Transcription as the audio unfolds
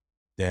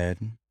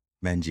Dan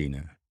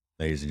Mangena,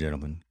 ladies and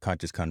gentlemen,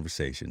 conscious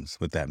conversations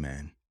with that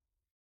man.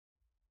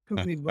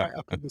 Could be right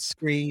up on the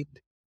screen.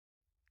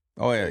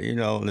 Oh yeah,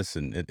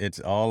 listen, it's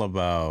all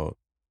about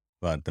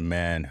the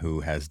man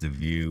who has the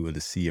view of the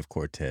Sea of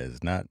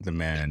Cortez, not the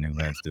man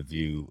who has the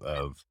view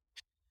of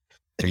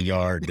the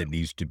yard that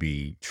needs to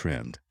be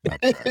trimmed.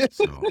 Okay,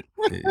 so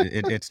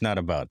it's not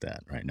about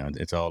that right now.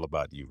 It's all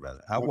about you,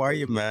 brother. How are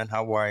you, man?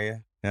 How are you?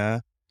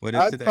 Yeah. What is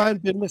I'm today? fine.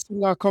 Been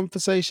missing our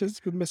conversations.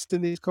 Been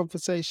missing these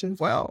conversations.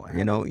 Well,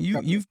 Haven't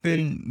you've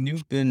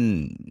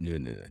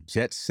been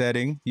jet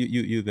setting.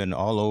 You've been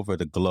all over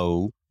the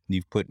globe.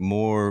 You've put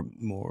more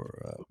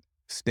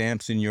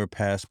stamps in your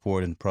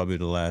passport in probably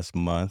the last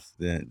month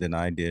than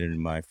I did in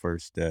my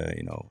first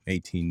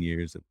 18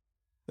 years.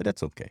 But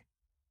that's okay.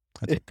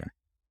 That's okay.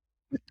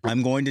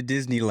 I'm going to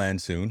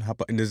Disneyland soon.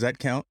 Does that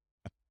count?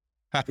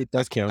 It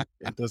does count.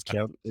 It does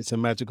count. It's a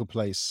magical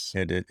place.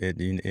 It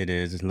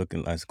is. It's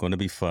looking. It's going to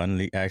be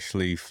fun.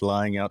 Actually,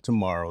 flying out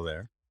tomorrow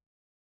there.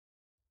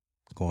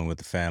 Going with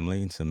the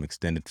family and some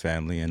extended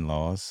family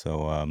in-laws.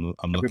 So I'm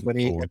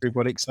looking forward.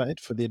 Everybody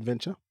excited for the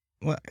adventure?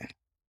 Well,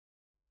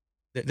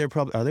 they're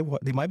probably are they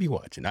they might be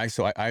watching. I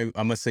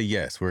must say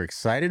yes. We're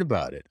excited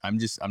about it. I'm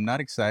not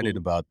excited Mm.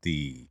 about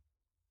the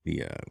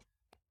the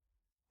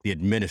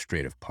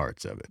administrative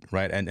parts of it,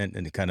 right?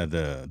 And kind of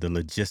the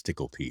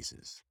logistical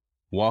pieces.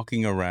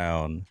 Walking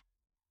around,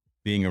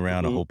 being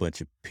around a Mhm. whole bunch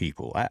of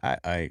people.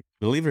 I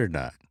believe it or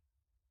not,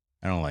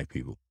 I don't like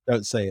people.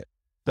 Don't say it.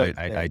 I Don't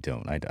I, say I it.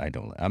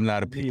 don't. I'm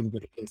not a I knew you people. were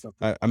going to say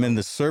something. I'm in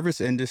the service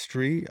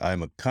industry.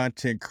 I'm a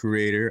content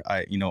creator.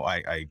 I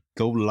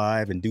go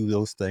live and do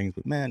those things,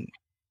 but man,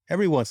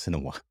 every once in a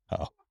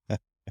while,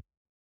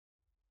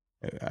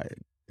 I,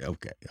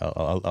 okay,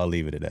 I'll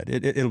leave it at that.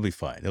 It'll be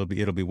fine. It'll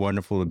be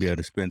wonderful to be able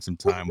to spend some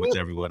time with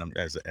everyone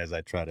as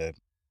I try to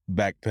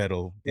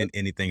backpedal in Don't,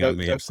 anything I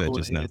may have don't said call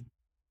just it now.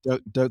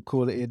 in. Don't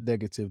call it in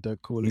negative.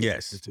 Don't call it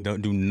Yes, negative.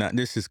 don't do not.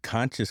 This is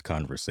conscious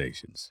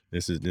conversations.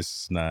 This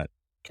is not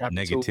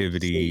Capital C.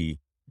 negativity,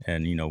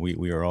 and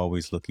we are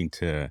always looking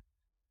to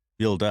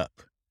build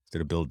up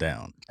instead of build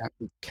down.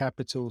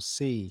 Capital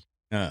C.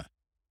 Uh,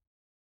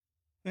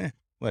 eh,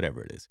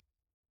 whatever it is.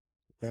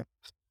 Yeah.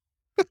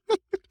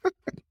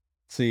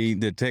 See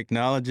the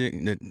technology.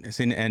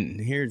 See,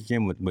 and here's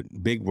Jim with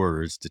big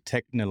words. The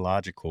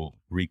technological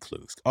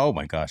recluse. Oh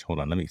my gosh! Hold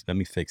on. Let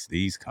me fix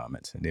these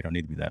comments. They don't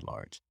need to be that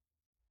large.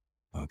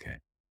 Okay.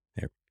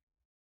 There.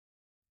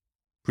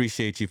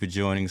 Appreciate you for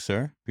joining,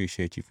 sir.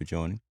 Appreciate you for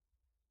joining.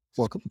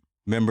 Welcome.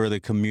 Member of the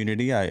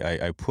community.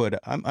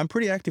 I'm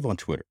pretty active on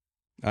Twitter.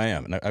 I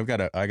am, and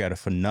I got a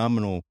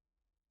phenomenal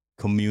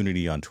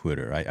community on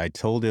Twitter. I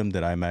told him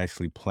that I'm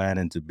actually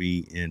planning to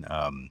be in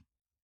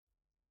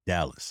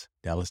Dallas,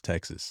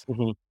 Texas,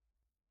 Mhm.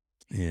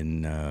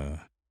 in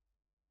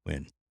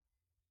when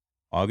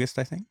August,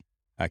 I think.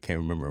 I can't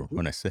remember Mhm.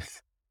 when I said.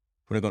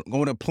 But I'm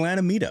going to plan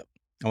a meetup.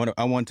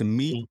 I want to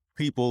meet Mm.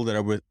 people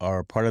that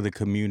are part of the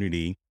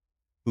community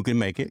who can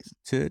make it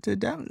Nice. to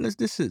Dallas.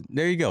 This is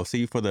there you go.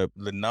 See, for the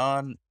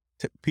non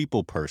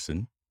people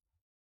person,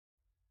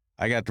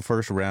 I got the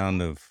first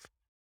round of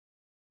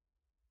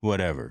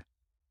whatever.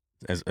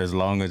 As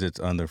long as it's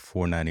under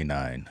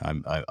 $4.99,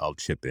 I'll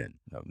chip in.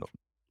 No, no,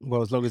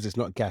 Well, as long as it's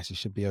not gas, you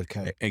should be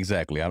okay.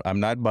 exactly. I'm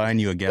not buying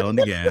you a gallon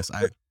of gas.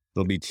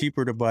 It'll be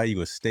cheaper to buy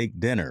you a steak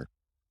dinner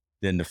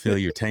than to fill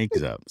your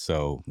tanks up.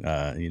 So,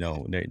 there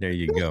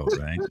you go.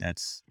 Right.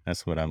 That's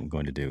what I'm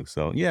going to do.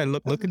 So yeah,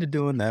 look into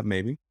doing that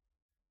maybe.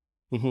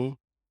 Mhm.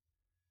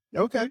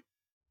 Okay.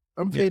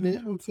 I'm Yeah. feeling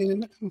it. I'm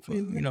feeling it. I'm Well,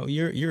 feeling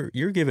it.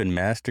 you're giving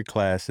master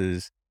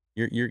classes.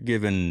 You're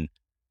giving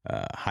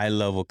high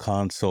level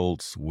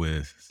consults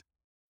with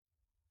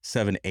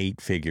 7,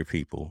 8 figure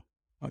people.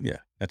 Oh yeah,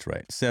 that's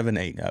right. 7,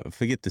 8.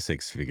 Forget the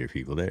 6 figure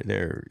people.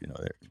 They're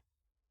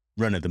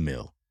run of the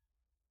mill.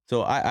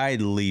 So I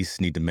at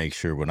least need to make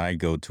sure when I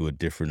go to a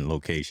different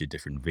location,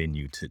 different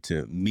venue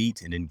to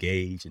meet and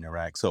engage,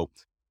 interact. So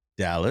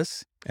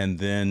Dallas, and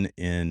then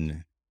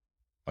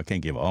I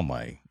can't give all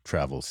my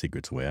travel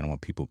secrets away. I don't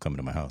want people coming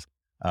to my house.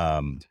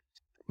 Um,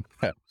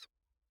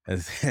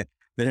 then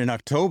in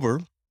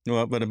October,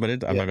 well, I'm Yeah. not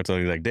gonna tell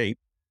you the exact date.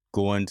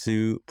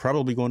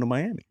 Probably going to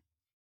Miami.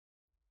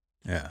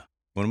 Yeah,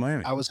 going to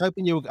Miami. I was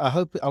hoping you were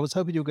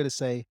gonna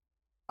say,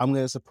 "I'm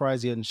gonna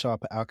surprise you and show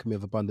up at Alchemy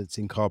of Abundance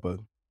in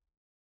Cabo."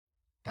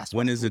 That's what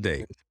When I is the thought you were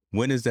date? gonna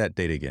When is that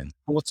date again?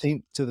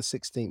 14th to the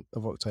 16th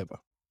of October.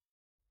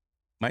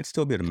 Might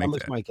still be able to make Come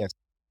as that. my guest.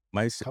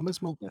 Might s- Come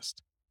as my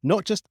guest.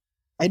 Not just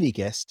any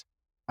guest,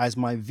 as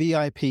my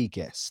VIP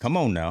guest. Come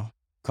on now.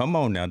 Come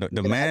on now. The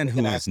man We're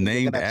gonna who have is some we're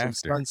named gonna have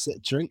some after.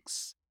 sunset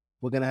drinks.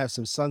 We're gonna have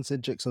some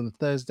sunset drinks on the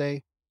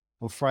Thursday.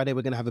 On Friday,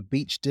 we're gonna have a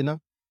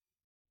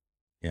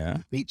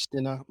Yeah. beach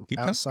dinner Keep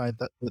talking. outside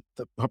the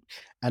pub,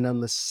 and on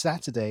the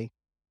Saturday,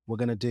 we're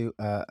gonna do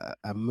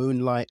a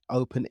moonlight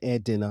open air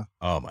dinner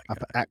Oh my up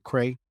God. at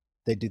Acre.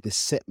 They do the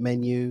set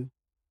menu.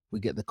 We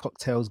get the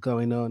cocktails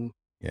going on.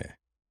 Yeah.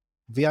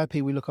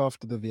 VIP, we look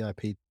after the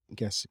VIP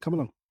guests. Come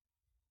along.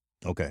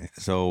 Okay.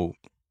 So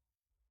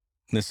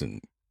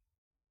listen,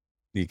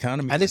 The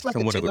economy And is it's like a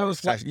somewhat of a two-hour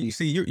flight factor. for You you.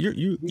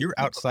 see, you're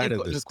outside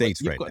of the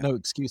states You've right got now. no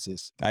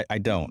excuses. I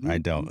don't, I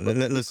don't. You've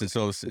Listen,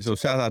 got so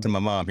shout out to my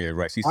mom here,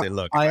 right? She said,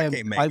 "Look, if I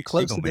can't make I'm it,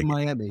 she gonna closer than make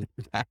Miami.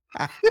 it.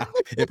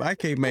 If I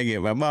can't make it,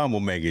 my mom will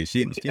make it.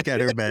 She got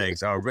her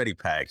bags already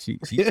packed. She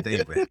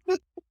staying ready.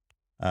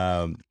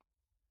 Um,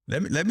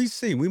 let me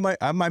see.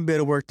 I might be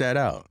able to work that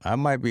out. We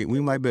might be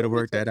able to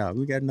work that out.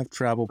 We got enough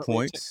travel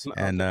points,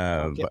 and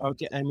but I'll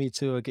get Amy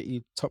to get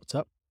you topped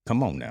up.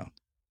 come on now,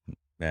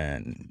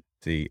 and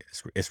see,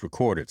 it's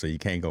recorded, so you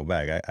can't go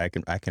back. I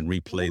can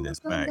replay I'm not this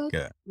going back.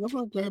 back. I'm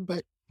not going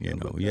back. You I'm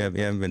know, not going you back.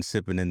 haven't been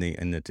sipping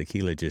in the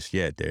tequila just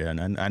yet, there,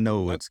 and I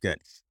know No, it's got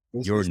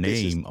this your is this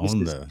is name this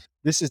on is the.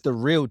 this is the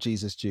real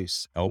Jesus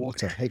juice. Oh,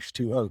 Water,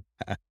 H2O.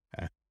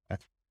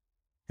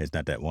 it's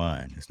not that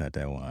wine. It's not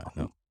that wine.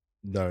 No.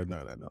 No,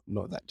 no, no, no,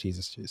 not that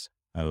Jesus juice.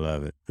 I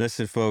love it.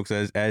 Listen, folks,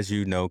 as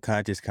you know,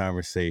 Conscious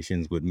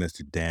Conversations with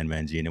Mr. Dan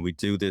Mangena. We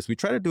do this. We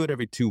try to do it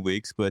every 2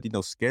 weeks, but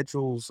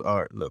schedules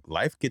are look,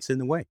 life gets in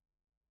the way.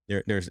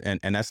 There's and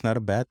that's not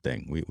a bad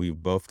thing. We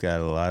both got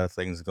a lot of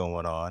things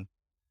going on.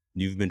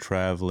 You've been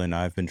traveling,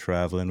 I've been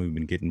traveling, we've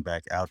been getting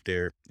back out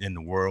there in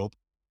the world.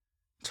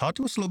 Talk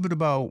to us a little bit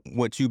about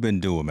what you've been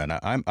doing, man.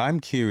 I'm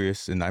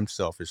curious and I'm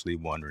selfishly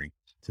wondering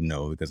to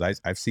know because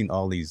I've seen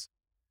all these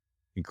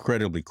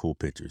incredibly cool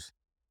pictures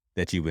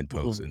that you've been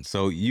Mhm. posting.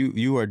 So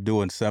you are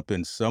doing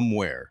something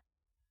somewhere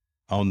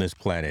on this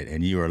planet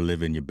and you are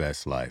living your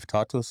best life.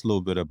 Talk to us a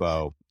little bit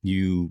about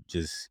you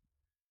just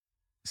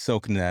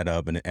soaking that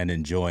up and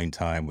enjoying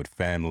time with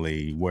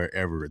family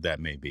wherever that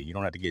may be. You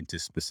don't have to get into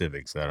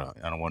specifics. I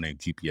don't want any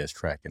GPS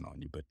tracking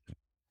on you, but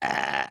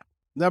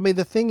No, I mean,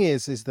 the thing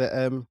is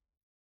that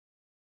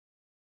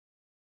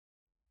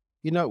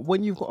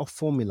when you've got a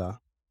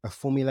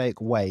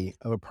formulaic way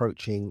of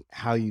approaching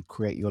how you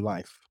create your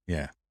life,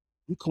 yeah.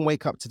 you can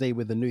wake up today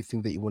with a new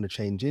thing that you want to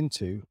change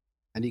into,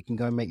 and you can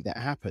go and make that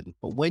happen.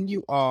 But when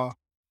you are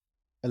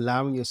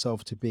allowing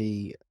yourself to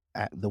be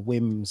at the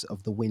whims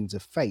of the winds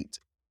of fate,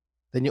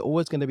 then you're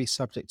always going to be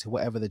subject to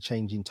whatever the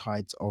changing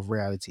tides of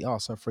reality are.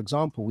 So, for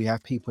example, we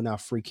have people now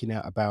freaking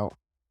out about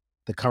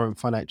the current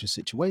financial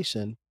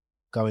situation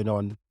going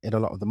on in a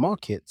lot of the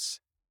markets,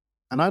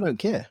 and I don't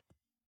care.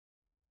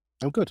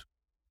 I'm good.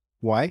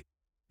 Why?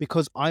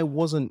 Because I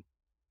wasn't,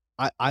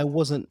 I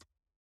was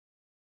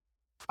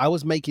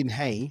making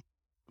hay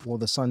while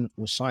the sun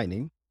was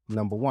shining,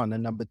 number one.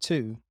 And number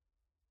two,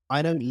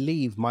 I don't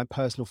leave my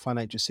personal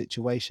financial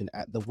situation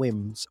at the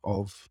whims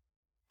of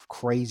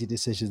crazy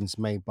decisions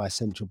made by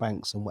central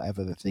banks and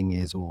whatever the thing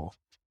is, or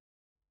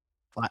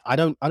I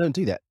don't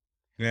do that.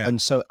 Yeah.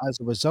 And so as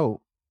a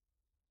result,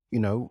 you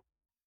know,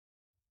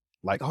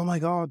 like, oh my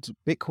God,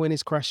 Bitcoin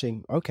is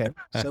crashing. Okay.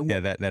 So Yeah,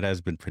 what? that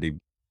has been pretty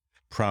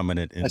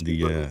prominent That's been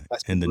brutal.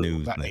 That's in been the brutal.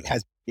 news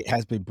lately. It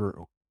has been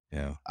brutal.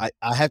 Yeah.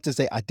 I have to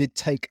say I did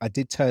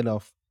turn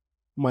off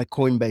my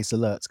Coinbase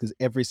alerts because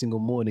every single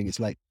morning it's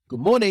like, good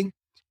morning,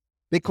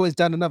 Bitcoin's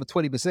down another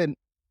 20%.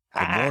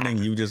 Good morning.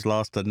 Ah, You just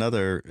lost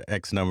another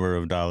X number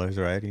of dollars,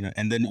 right?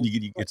 And then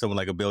you get someone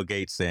like a Bill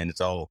Gates saying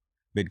it's all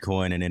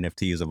Bitcoin and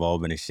NFTs have all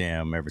been a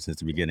sham ever since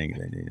the beginning.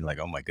 And you're like,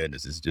 oh my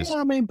goodness, it's yeah, just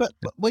I mean, but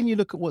when you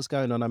look at what's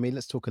going on, I mean,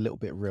 let's talk a little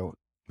bit real.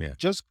 yeah.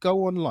 Just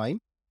go online,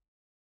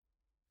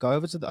 go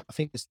over to I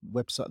think it's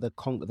website,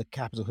 the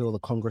Capitol Hill, the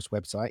Congress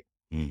website,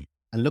 Mm,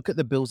 and look at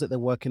the bills that they're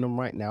working on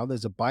right now.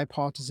 There's a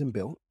bipartisan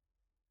bill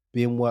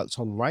being worked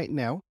on right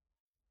now,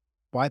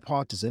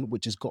 bipartisan,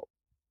 which has got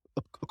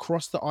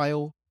across the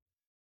aisle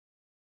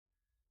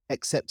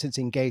acceptance,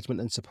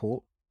 engagement, and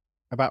support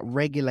about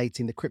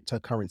regulating the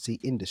cryptocurrency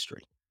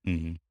industry.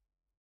 hmm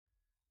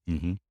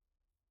hmm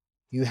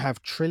You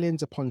have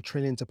trillions upon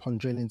trillions upon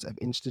trillions of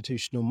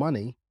institutional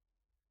money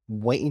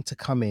waiting to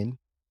come in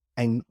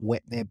and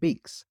wet their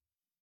beaks.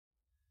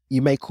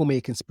 You may call me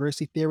a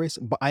conspiracy theorist,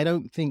 but I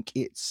don't think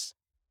it's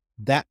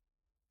that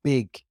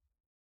big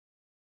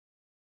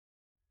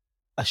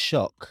a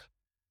shock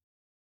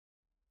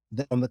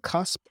that on the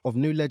cusp of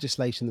new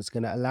legislation that's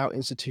going to allow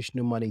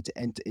institutional money to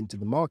enter into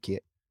the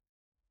market,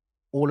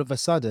 all of a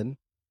sudden,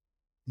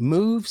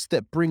 moves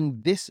that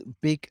bring this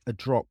big a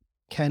drop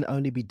can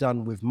only be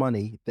done with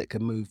money that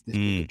can move this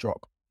big a mm,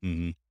 drop.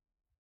 hmm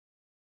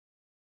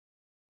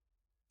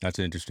That's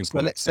an interesting So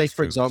point. That's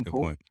true. That's a good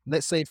point.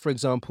 let's say, for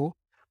example,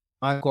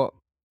 I've got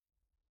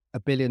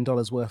 $1 billion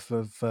worth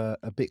of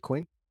a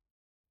Bitcoin,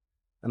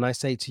 and I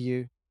say to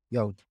you,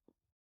 yo,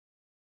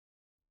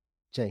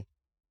 Jay,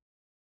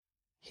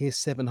 here's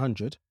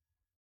 700,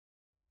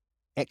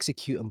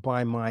 execute and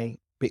buy my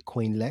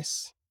Bitcoin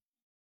less,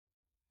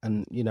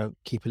 and,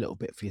 keep a little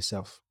bit for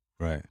yourself.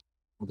 Right.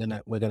 We're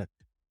gonna,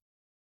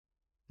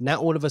 now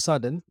all of a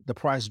sudden, the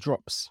price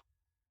drops,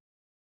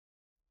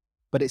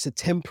 but it's a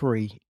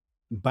temporary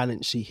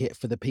balance sheet hit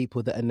for the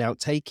people that are now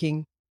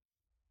taking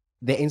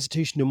their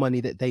institutional money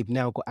that they've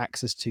now got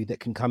access to that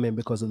can come in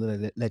because of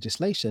the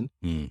legislation,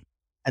 Mm,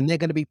 and they're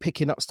going to be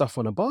picking up stuff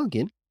on a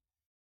bargain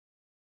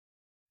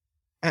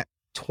at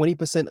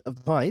 20% of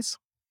the price,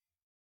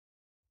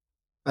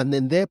 and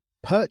then their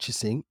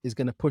purchasing is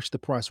going to push the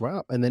price right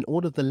up, and then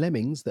all of the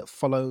lemmings that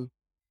follow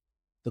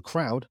the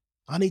crowd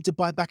I need to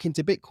buy back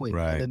into Bitcoin. And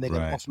Right, then they're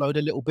going to right. offload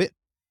a little bit.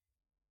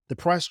 The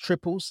price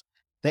triples.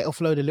 They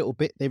offload a little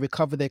bit. They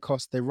recover their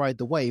costs. They ride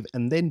the wave.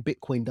 And then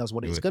Bitcoin does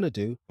what Do it's it going to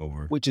do,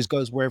 over. which is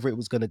goes wherever it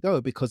was going to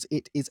go because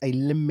it is a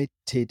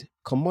limited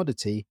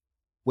commodity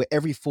where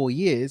every 4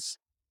 years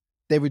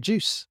they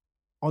reduce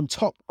on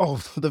top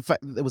of the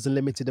fact that there was a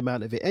limited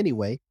amount of it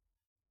anyway.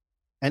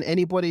 And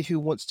anybody who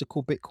wants to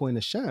call Bitcoin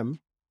a sham,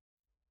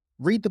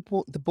 read the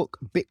book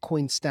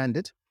Bitcoin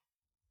Standard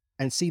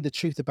and see the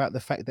truth about the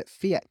fact that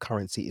fiat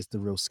currency is the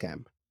real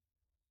scam.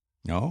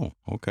 Oh,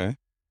 okay.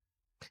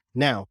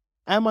 Now,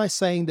 am I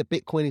saying that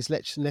Bitcoin is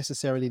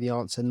necessarily the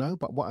answer? No,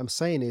 but what I'm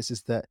saying is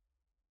that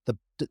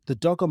the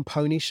dog and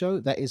pony show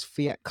that is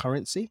fiat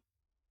currency,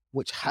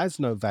 which has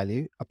no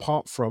value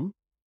apart from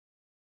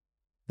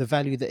the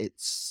value that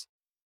it's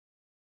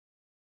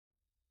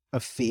a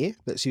fear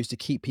that's used to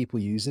keep people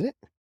using it,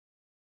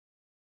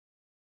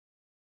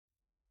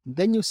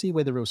 then you'll see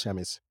where the real sham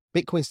is.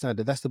 Bitcoin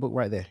Standard, that's the book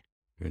right there.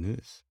 It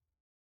is.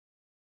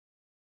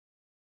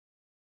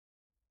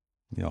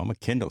 You know, I'm a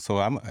Kindle, so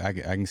I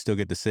can still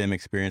get the same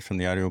experience from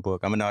the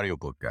audiobook. I'm an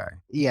audiobook guy.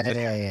 Yeah,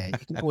 yeah, yeah. You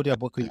can audio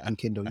book or you can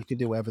Kindle. You can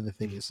do whatever the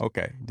thing is.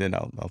 Okay, then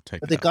I'll check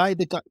But it out.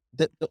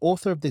 the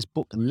author of this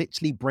book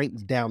literally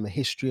breaks down the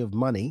history of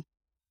money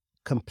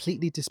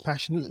completely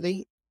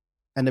dispassionately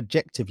and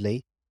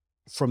objectively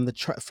from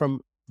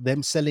from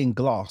them selling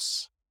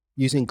glass,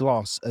 using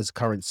glass as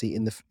currency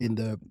in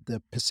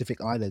the Pacific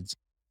Islands,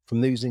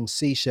 from using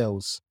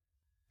seashells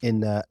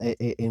in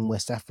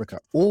West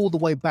Africa, all the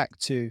way back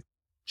to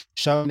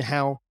showing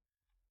how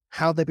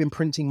they've been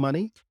printing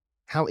money,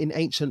 how in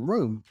ancient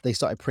Rome they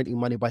started printing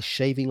money by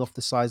shaving off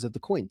the size of the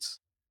coins.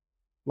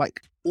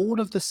 Like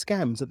all of the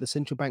scams that the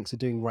central banks are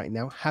doing right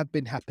now have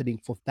been happening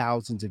for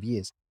thousands of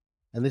years.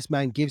 And this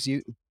man gives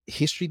you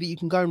history that you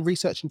can go and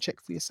research and check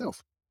for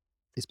yourself.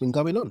 It's been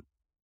going on.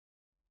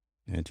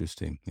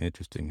 Interesting,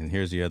 interesting. And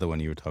here's the other one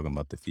you were talking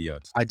about, the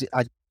fiat. I did.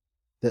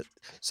 The,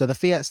 so the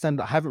fiat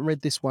standard. I haven't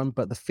read this one,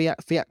 but the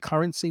fiat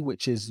currency,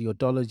 which is your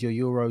dollars, your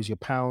euros, your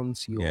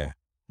pounds, Yeah. your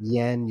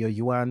yen, your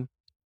yuan,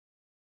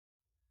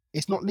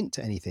 it's not linked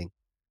to anything.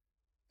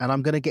 And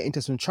I'm going to get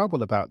into some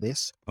trouble about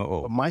this.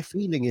 Oh, But my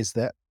feeling is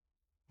that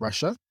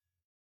Russia,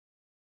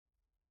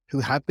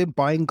 who have been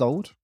buying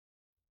gold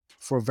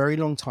for a very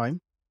long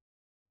time,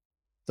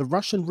 the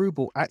Russian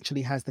ruble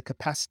actually has the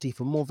capacity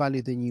for more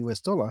value than US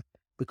dollar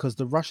because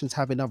the Russians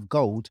have enough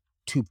gold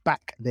to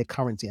back their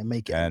currency and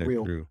make it a that is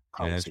real true.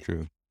 Yeah, that's currency.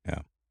 true. Yeah,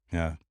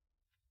 yeah.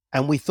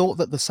 And we thought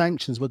that the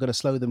sanctions were going to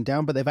slow them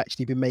down, but they've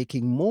actually been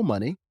making more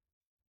money.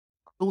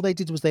 All they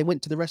did was they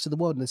went to the rest of the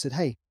world and they said,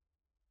 hey,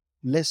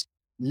 let's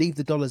leave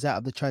the dollars out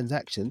of the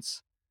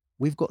transactions.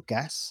 We've got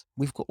gas,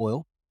 we've got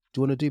oil. Do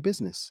you want to do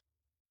business?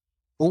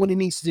 All he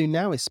needs to do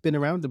now is spin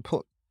around and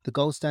put the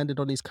gold standard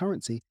on his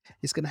currency.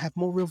 It's going to have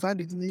more real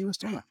value than the US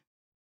dollar.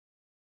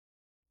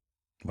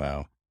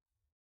 Wow.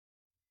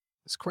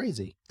 It's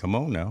crazy. Come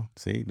on now.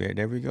 See,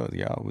 there we go.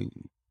 Y'all, we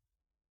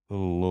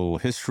little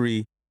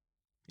history,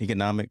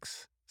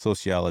 economics,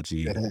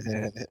 sociology.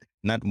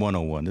 Not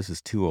 101. This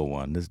is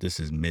 201. This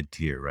is mid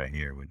tier right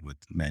here with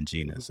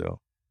Mangena. So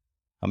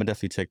I'm gonna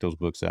definitely check those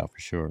books out for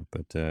sure.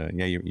 But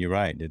yeah, you're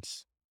right.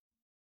 It's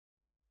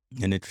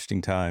an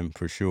interesting time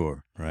for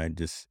sure, right?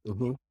 Just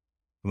Mhm.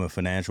 from a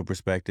financial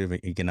perspective,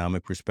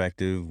 economic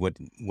perspective,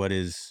 what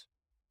is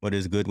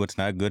good, what's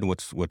not good,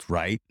 what's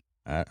right.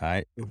 I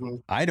I,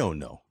 Mhm. I don't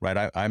know,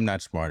 right? I'm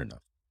not smart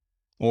enough,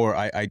 or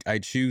I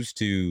choose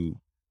to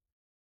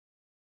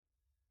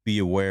be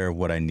aware of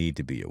what I need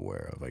to be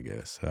aware of. I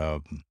guess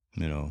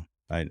you know.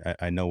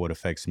 I know what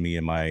affects me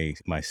and my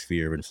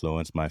sphere of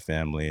influence, my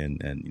family, and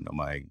you know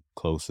my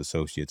close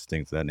associates,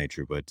 things of that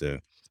nature. But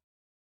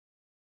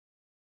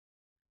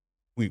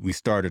we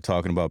started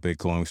talking about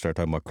Bitcoin, we started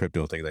talking about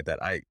crypto and things like that.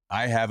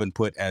 I haven't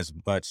put as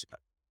much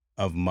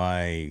of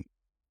my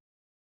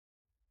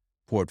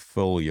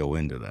portfolio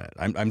into that.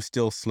 I'm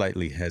still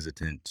slightly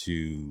hesitant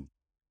to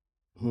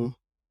Mhm.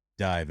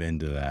 dive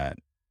into that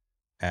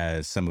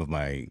as some of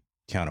my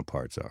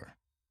counterparts are.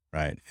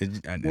 Right.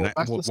 And Well, I,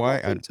 that's the why?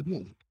 smart thing to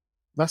know.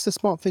 That's the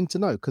smart thing to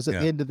know because at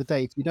Yeah. the end of the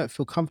day, if you don't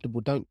feel comfortable,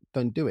 don't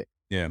do it.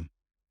 Yeah.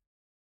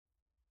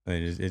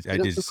 If you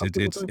don't feel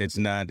comfortable, don't It's do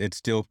it. not, it's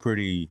still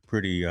pretty,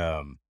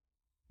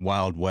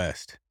 Wild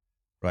West,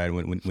 right?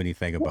 When you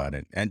think Well, about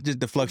it, and just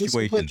the this is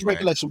where fluctuations, the right?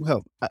 regulation will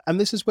help, and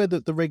this is where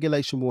the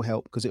regulation will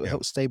help because it will Yeah.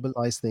 help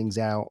stabilize things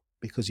out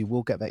because you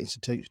will get that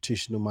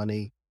institutional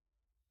money.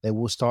 They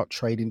will start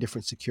trading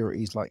different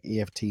securities like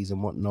EFTs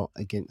and whatnot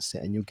against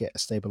it, and you'll get a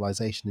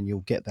stabilization and you'll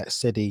get that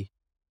steady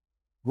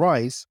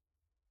rise.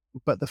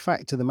 But the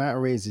fact of the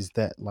matter is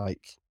that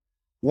like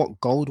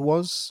what gold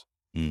was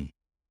Mm.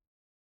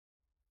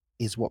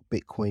 is what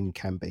Bitcoin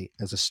can be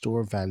as a store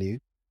of value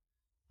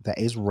that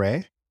is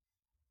rare,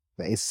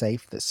 that is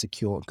safe, that's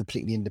secure, and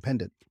completely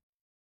independent.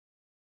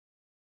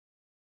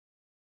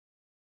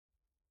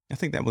 I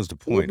think that was the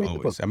It would point read the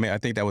book. always. I mean, I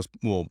think that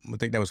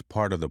was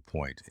part of the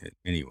point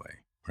anyway,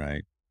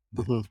 right?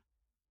 The-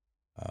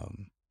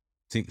 Mhm.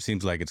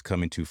 seems like it's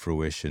coming to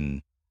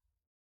fruition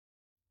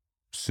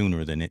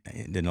sooner than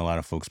a lot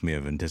of folks may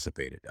have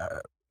anticipated.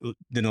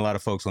 Than a lot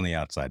of folks on the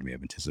outside may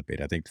have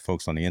anticipated. I think the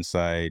folks on the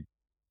inside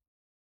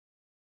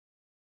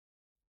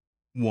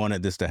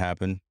wanted this to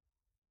happen.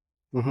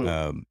 Hmm.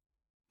 Um,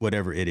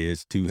 Whatever it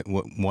is,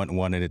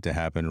 wanted it to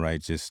happen,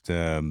 right? Just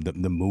the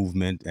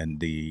movement and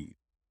the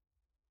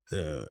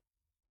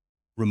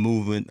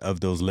removement of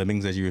those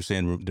lemmings, as you were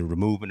saying, the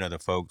removement of the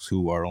folks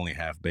who are only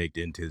half baked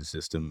into the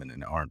system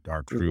and aren't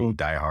true Hmm.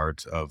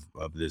 diehards of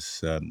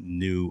this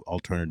new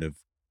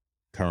alternative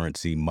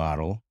currency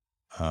model.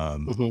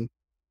 Um, Hmm.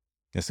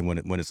 and so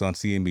when it's on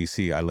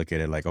CNBC, I look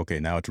at it like,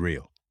 okay, now it's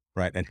real,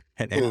 right? And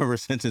Hmm. ever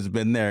since it's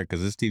been there,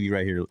 because this TV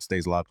right here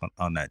stays locked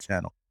on that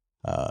channel,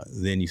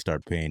 then you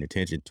start paying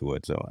attention to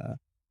it. So,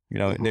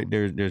 Hmm.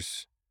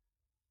 there's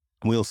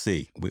we'll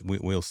see,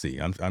 we'll see.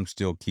 I'm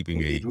still keeping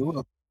Indeed, we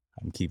will.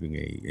 I'm keeping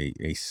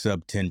a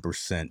sub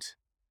 10%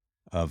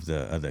 of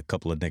the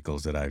couple of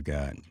nickels that I've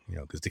got,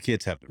 because the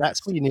kids have the That's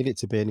rest. what you need it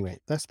to be anyway.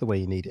 That's the way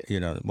you need it.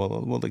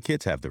 Well, the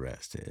kids have the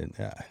rest,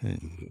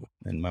 Mhm.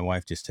 and my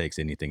wife just takes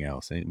anything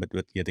else.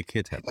 But yeah, the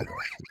kids have the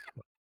rest.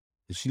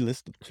 Is she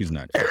listening? She's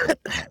not. She's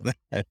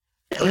not.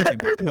 She might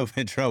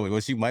be in trouble.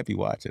 Well, she might be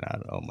watching. I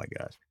don't know. Oh my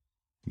gosh.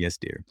 Yes,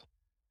 dear.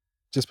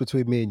 Just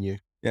between me and you,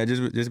 Yeah,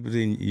 just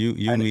between you,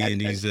 and me, and, and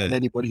and these. and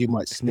anybody who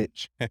might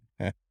snitch.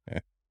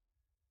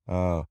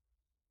 Oh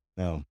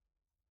no,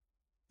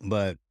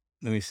 but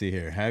let me see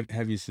here.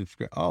 Have you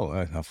subscribed? Oh,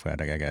 I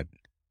forgot. I got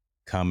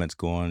comments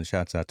going.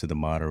 Shouts out to the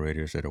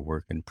moderators that are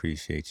working.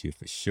 Appreciate you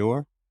for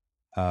sure.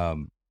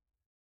 Um,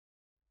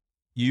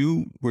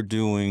 you were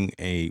doing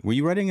were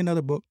you writing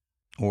another book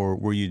or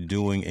were you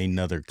doing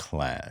another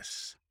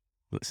class?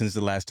 Since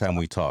the last time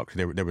we talked,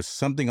 there was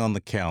something on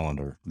the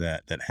calendar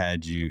that It's a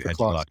had you class.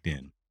 locked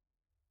in.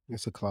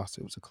 It's a class.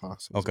 It was a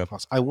class. It was a Okay.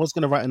 class. I was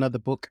going to write another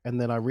book, and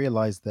then I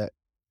realized that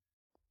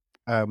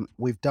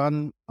we've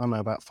done, I don't know,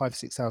 about 5,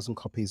 6,000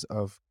 copies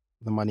of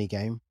The Money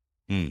Game.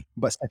 Mm,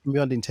 But second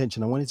beyond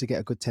intention, I wanted to get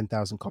a good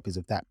 10,000 copies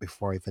of that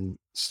before I even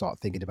start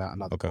thinking about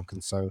another okay. book.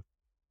 And so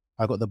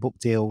I got the book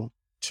deal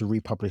to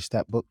republish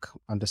that book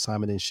under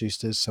Simon and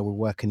Schuster's. So we're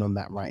working on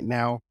that right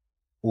now.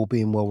 All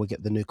being well, we'll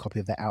get the new copy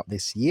of that out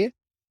this year.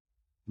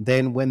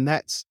 Then when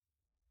that's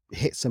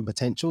hit some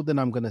potential, then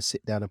I'm going to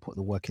sit down and put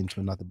the work into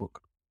another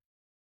book.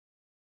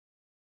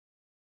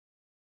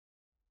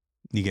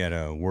 You got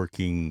a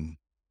working,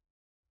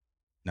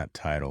 not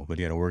title, but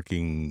you got a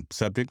working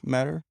subject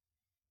matter.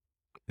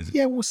 Is it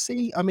Yeah, we'll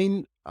see. I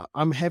mean,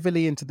 I'm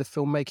heavily into the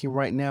filmmaking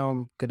right now.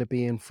 I'm going to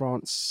be in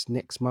France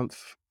next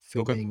month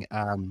okay?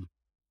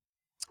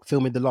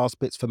 filming the last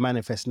bits for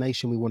Manifest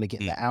Nation. We want to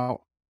get Mm, that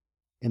out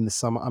in the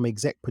summer. I'm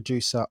exec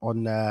producer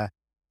on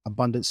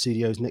Abundant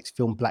Studios' next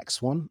film, Black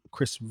Swan,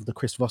 the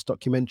Chris Voss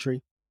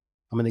documentary.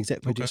 I'm an exec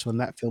okay. producer on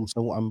that film.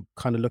 So what I'm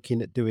kind of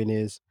looking at doing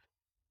is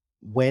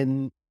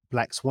when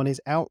Black Swan is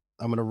out,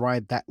 I'm going to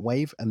ride that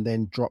wave and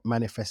then drop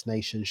Manifest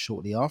Nation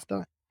shortly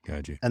after.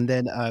 Got you. And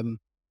then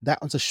that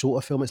one's a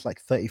shorter film. It's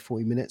like 30,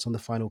 40 minutes on the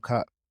final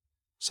cut.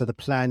 So the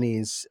plan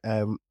is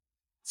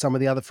some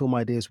of the other film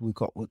ideas we've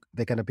got,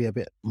 they're going to be a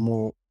bit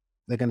more,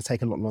 they're going to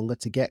take a lot longer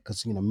to get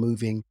because,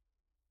 moving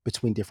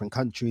between different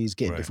countries,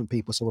 getting Right. different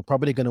people. So we're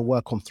probably going to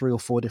work on 3 or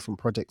 4 different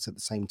projects at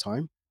the same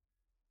time.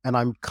 And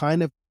I'm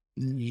kind of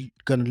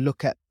going to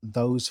look at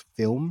those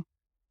film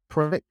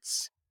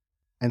projects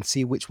and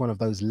see which one of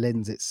those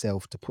lends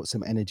itself to put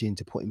some energy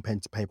into putting pen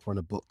to paper on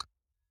a book.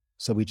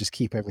 So we just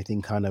keep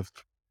everything kind of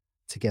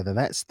together.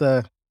 That's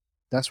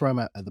where I'm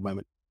at the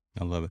moment.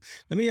 I love it.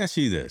 Let me ask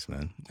you this,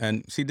 man.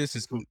 And see, this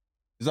is Mhm.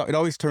 it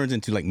always turns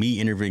into like me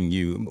interviewing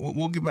you.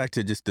 We'll get back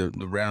to just the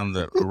around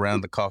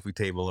the coffee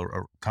table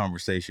or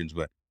conversations,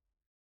 but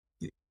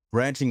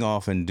branching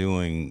off and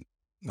doing,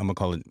 I'm gonna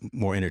call it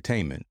more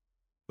entertainment,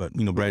 but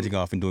Mhm. branching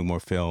off and doing more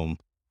film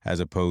as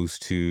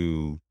opposed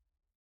to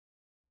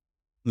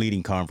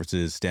leading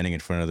conferences, standing in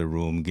front of the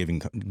room,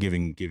 giving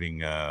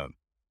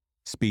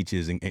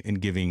speeches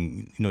and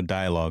giving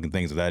dialogue and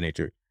things of that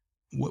nature.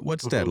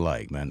 What's that Mhm.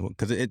 like, man?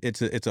 Because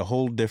it's a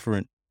whole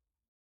different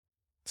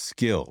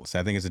skills.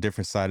 I think it's a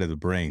different side of the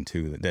brain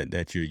too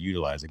that you're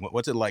utilizing.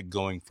 What's it like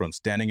going from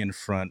standing in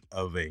front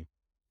of a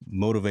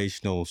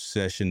motivational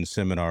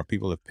seminar?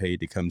 People have paid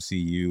to come see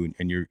you,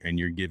 and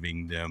you're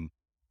giving them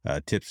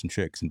tips and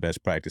tricks and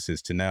best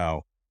practices to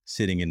now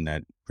sitting in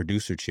that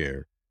producer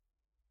chair,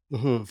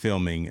 Mhm.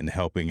 filming and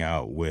helping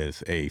out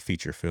with a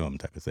feature film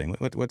type of thing.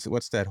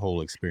 What's that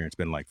whole experience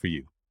been like for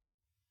you?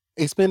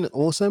 It's been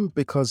awesome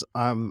because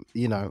I'm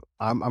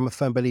a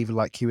firm believer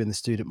like you in the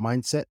student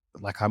mindset.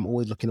 Like I'm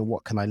always looking at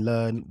what can I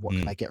learn, what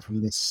can Mm, I get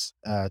from this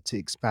to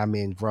expand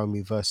me and grow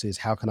me versus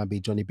how can I be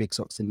Johnny Big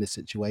Socks in this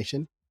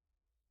situation.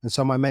 And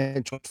so my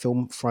mentor on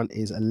film front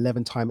is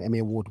 11-time Emmy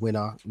Award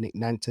winner Nick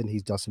Nanton.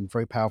 He's done some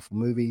very powerful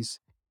movies.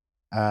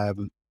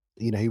 Um,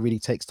 he really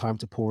takes time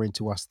to pour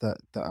into us that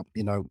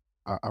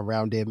are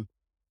around him,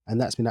 and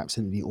that's been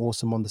absolutely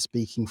awesome. On the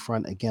speaking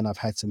front, again, I've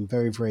had some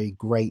very, very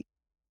great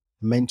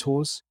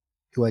mentors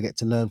who I get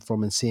to learn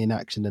from and see in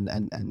action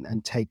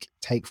and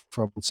take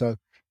from. So,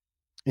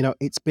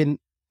 it's been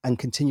and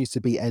continues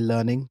to be a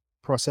learning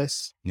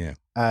process. yeah.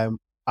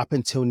 Up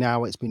until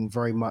now, it's been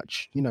very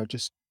much,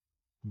 just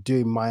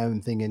doing my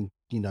own thing and,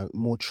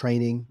 more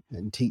training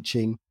and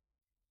teaching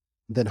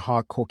than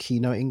hardcore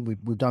keynoting.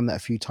 We've done that a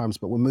few times,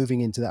 but we're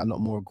moving into that a lot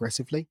more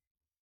aggressively.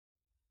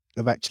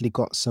 I've actually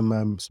got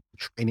some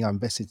training. I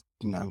invested,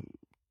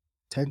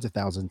 tens of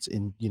thousands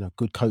in,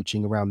 good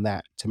coaching around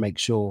that to make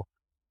sure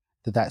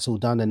that that's all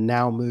done. And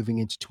now moving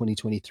into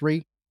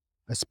 2023,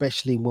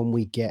 especially when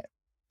we get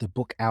the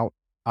book out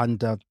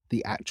under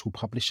the actual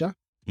publisher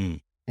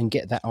Mm, and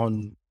get that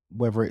on,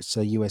 whether it's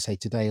a USA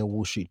Today or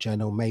Wall Street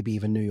Journal, maybe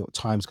even New York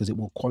Times, because it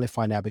will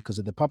qualify now because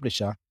of the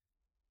publisher.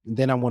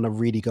 Then I want to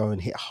really go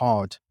and hit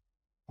hard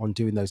on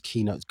doing those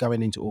keynotes,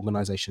 going into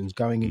organizations,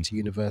 going mm. into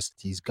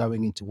universities,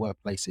 going into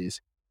workplaces,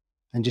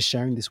 and just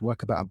sharing this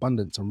work about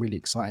abundance. I'm really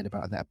excited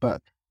about that.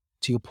 But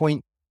to your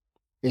point,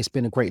 it's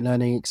been a great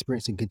learning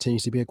experience and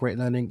continues to be a great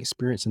learning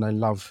experience. And I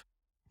love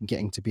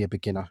getting to be a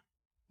beginner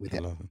with I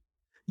it. love it.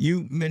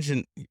 You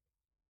mentioned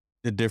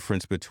the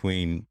difference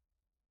between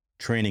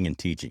training and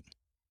teaching.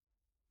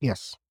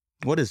 Yes.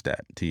 What is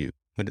that to you?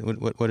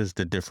 What is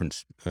the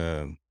difference?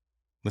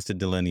 What's the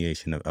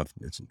delineation of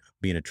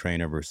being a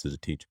trainer versus a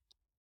teacher?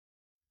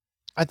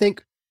 I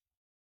think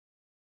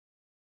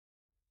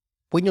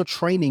when you're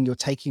training, you're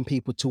taking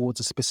people towards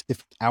a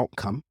specific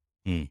outcome.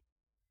 Mm.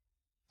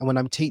 And when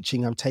I'm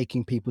teaching, I'm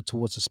taking people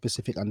towards a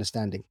specific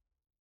understanding.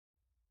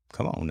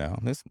 Come on now,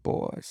 this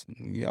boys,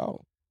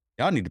 y'all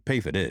need to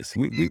pay for this.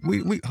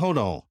 We hold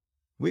on.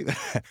 We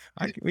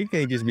we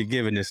can't just be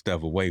giving this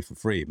stuff away for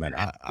free, man.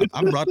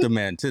 I brought the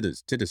man to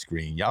the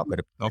screen. Y'all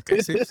better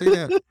okay.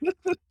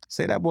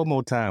 Say that one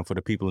more time for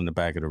the people in the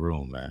back of the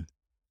room, man.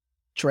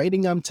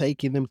 Training, I'm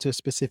taking them to a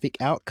specific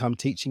outcome.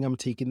 Teaching, I'm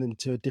taking them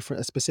to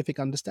a specific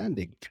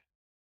understanding.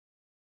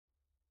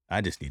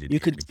 I just needed to You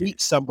hear could it again.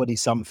 teach somebody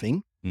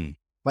something, Mm.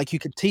 like you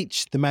could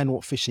teach the man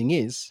what fishing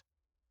is,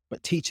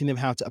 but teaching them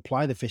how to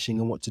apply the fishing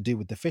and what to do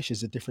with the fish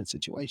is a different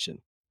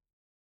situation.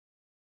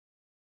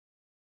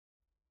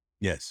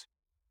 Yes,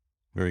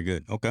 very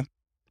good. Okay,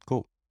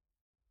 cool.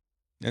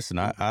 Listen,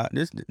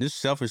 Mhm. this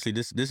selfishly,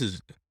 this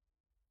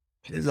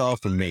is all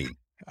for me.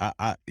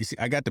 You see,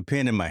 I got the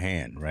pen in my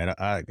hand, right?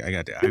 I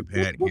got the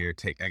iPad here.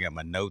 I got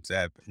my notes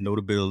app.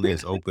 Notability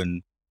is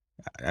open.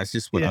 That's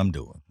just what Yeah. I'm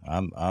doing.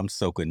 I'm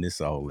soaking this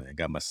all in. I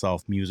got my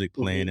soft music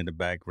playing Mhm. in the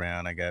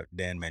background. I got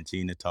Dan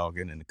Mangena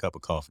talking and a cup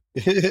of coffee.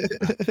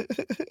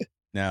 Uh,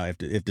 Now, if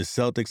the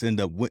Celtics end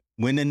up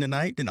winning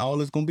tonight, then all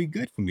is gonna be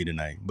good for me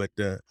tonight. But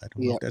I don't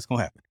know Yeah. if that's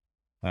gonna happen.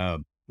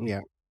 Um,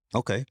 Yeah.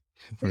 okay,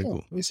 very Yeah.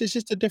 cool. It's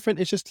just a different,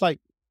 it's just like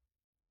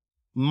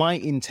my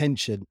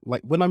intention.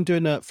 Like when I'm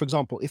doing for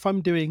example, if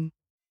I'm doing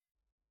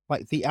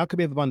like the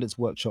Alchemy of Abundance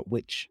workshop,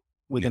 which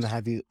we're going to Yes,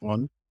 have you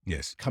on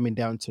yes. coming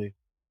down to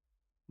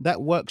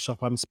that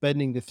workshop, I'm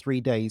spending the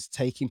 3 days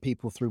taking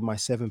people through my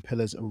 7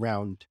 pillars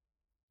around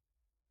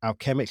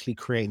alchemically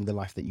creating the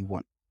life that you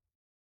want.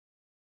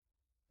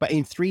 But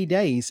in 3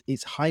 days,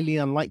 it's highly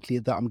unlikely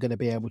that I'm going to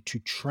be able to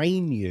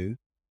train you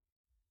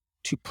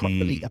to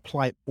properly Mm,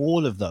 apply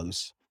all of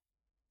those.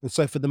 And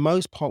so, for the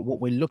most part, what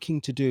we're looking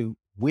to do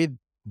with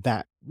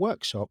that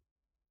workshop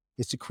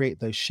is to create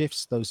those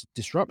shifts, those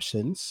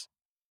disruptions,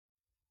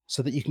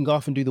 so that you can go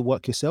off and do the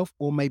work yourself,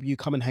 or maybe you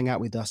come and hang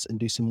out with us and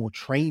do some more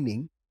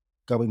training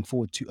going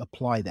forward to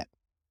apply that.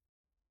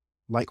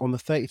 Like on the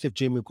 30th of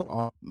June, we've got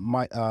our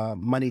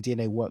Money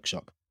DNA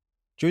workshop.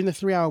 During the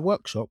 3 hour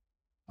workshop,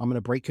 I'm going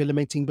to break your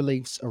limiting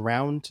beliefs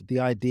around the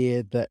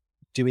idea that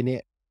doing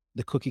it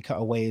the cookie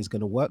cutter way is going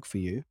to work for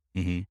you.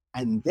 hmm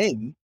And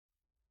then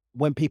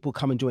when people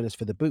come and join us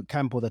for the boot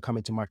camp or they're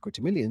coming to Micro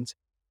to Millions,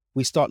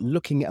 we start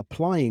looking at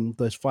applying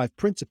those 5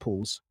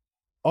 principles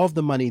of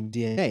the money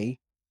DNA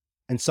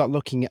and start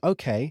looking at,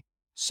 okay,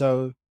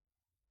 so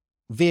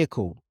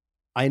vehicle.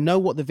 I know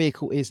what the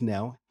vehicle is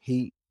now.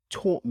 He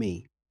taught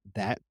me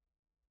that.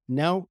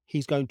 Now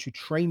he's going to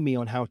train me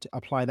on how to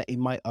apply that in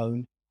my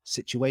own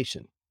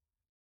situation.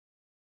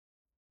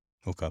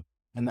 Okay.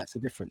 And that's the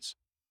difference.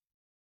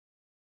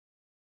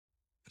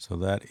 So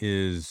that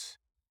is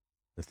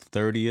the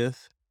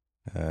 30th.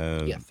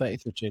 Yeah, Um,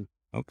 30th of June.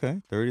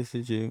 okay, 30th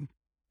of June.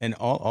 And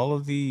all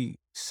of the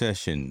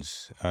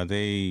sessions, are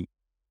they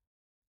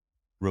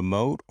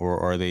remote or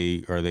are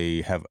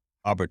they have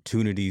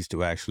opportunities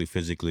to actually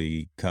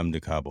physically come to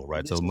Cabo,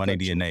 right? So This is Money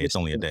virtual. DNA, it's This is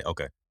only a day. virtual.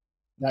 Okay.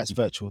 That's You,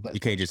 virtual. you That's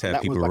can't just virtual. And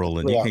have that was people like a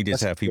rolling. You 3 hour. can't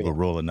just That's a have people 3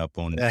 rolling up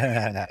on.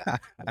 hour.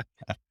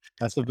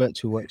 That's a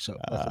virtual workshop.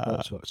 That's a uh,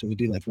 virtual. So we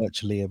do that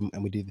virtually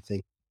and we do the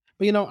thing.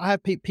 But I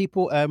have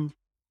people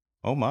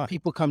oh my.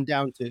 people come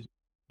down to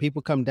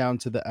people come down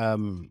to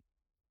carb.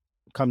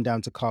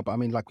 I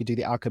mean, like we do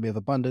the alchemy of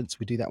abundance.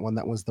 We do that one.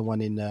 That was the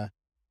one in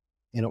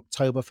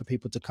October for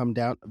people to come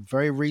down.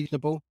 Very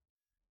reasonable.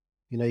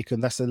 You can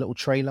that's a little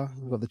trailer.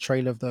 We've got the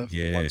trailer of the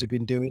Yeah. ones we've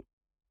been doing.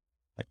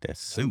 Like that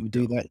suit We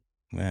do though. that.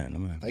 Man,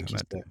 I'm Thank you, gonna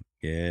have to, sir.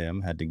 yeah,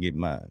 I'm gonna have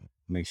to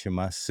make sure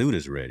my suit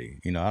is ready.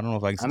 I don't know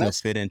if I can And still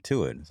that's fit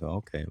into it. So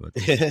okay, but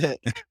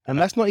and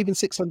that's not even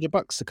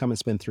 $600 to come and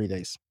spend 3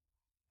 days.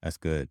 That's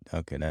good.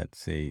 Okay, that's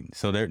see.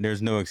 So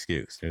there's no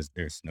excuse.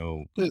 There's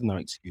no There's no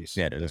excuse.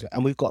 yeah. There's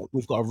And we've got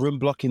a room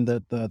block in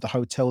the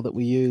hotel that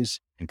we use.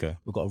 okay.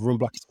 We've got a room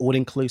block. It's all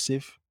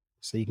inclusive,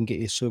 so you can get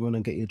your swim on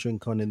and get your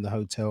drink on in the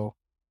hotel.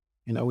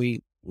 You know,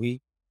 we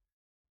You've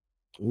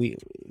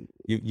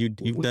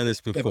we done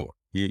this yeah, but before.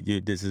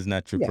 You this is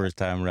not your yeah, first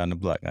time around the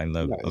block. I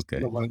love no, it. it's Okay.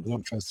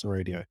 not first to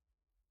radio.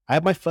 I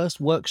had my first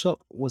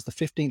workshop was the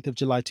 15th of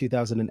July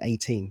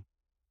 2018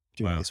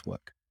 doing Wow. this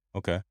work.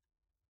 Okay.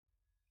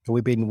 So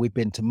we've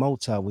been to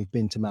Malta, we've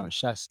been to Mount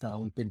Shasta,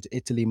 we've been to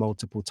Italy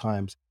multiple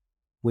times.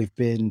 We've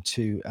been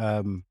to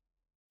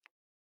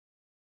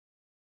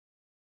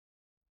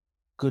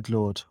good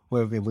Lord,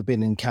 where have we been? We've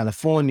been in I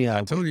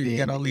California, told we've you you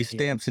got been all these in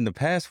stamps in the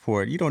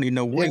passport. You don't even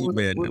know where yeah, you've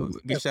been.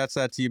 Give yeah. shouts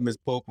out to you, Miss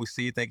Polk. We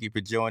see you. Thank you for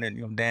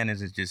joining. Dan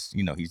is just,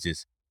 he's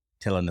just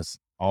telling us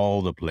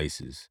all the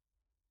places.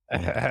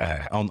 On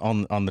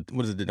the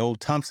what is it, the old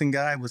Thompson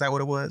guy? Was that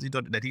what it was? You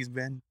thought that he's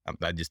been?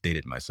 I just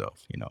dated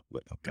myself,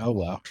 but okay. Oh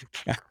well.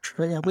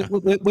 But yeah,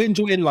 we're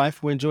enjoying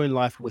life. We're enjoying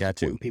life. We're Got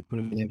to. supporting people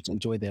and being able to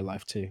enjoy their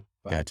life too.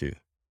 But Got to.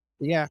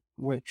 yeah,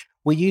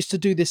 we used to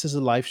do this as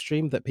a live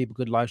stream that people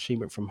could live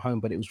stream it from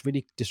home, but it was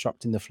really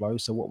disrupting the flow.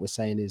 So what we're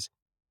saying is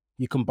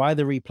you can buy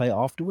the replay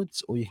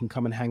afterwards, or you can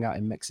come and hang out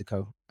in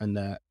Mexico and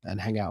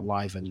hang out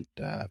live and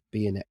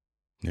be in it.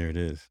 There it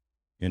is.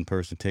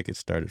 In-person tickets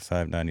start at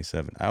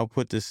 $5.97. I'll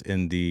put this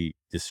in the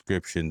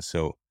description.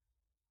 So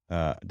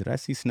did I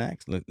see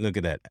snacks? Look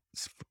at that.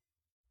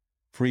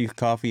 Free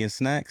coffee and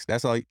snacks.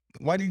 That's all.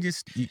 Why didn't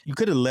you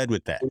could have led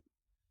with that.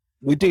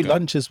 We do Okay.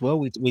 lunch as well.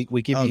 We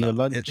give Oh you no, your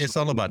lunch. it's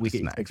all about We the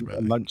get snacks, you a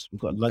brother. lunch.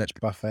 We've got a lunch That,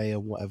 buffet or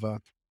whatever.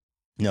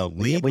 no, But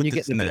yeah, lead when with you the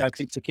get the snacks.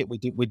 VIP ticket, we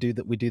do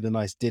the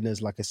nice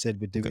dinners. Like I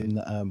said, we're Okay. doing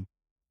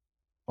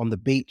on the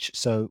beach.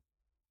 So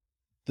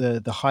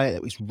the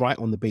Hyatt is right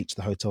on the beach.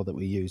 The hotel that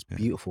we use, Yeah.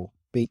 beautiful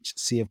beach,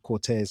 Sea of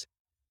Cortez.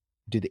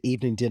 Do the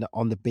evening dinner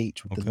on the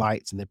beach with the Okay.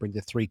 lights, and they bring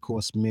the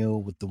 3-course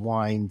meal with the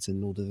wines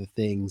and all of the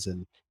things,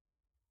 and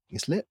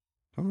it's lit.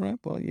 All right.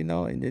 Well,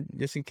 and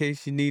just in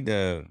case you need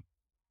a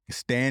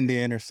stand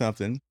in or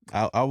something,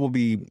 I will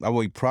be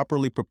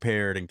properly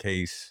prepared in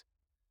case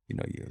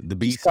the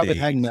B Just come and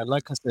hang, stage. man.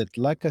 Like I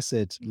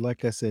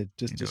said,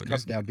 just come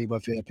Just down, be my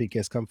VIP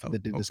guest, come for oh, the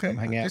dinners, come okay.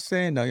 hang I'm out. just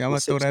saying though, I'm We'll gonna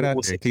throw six that you, out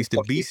we'll there in six case the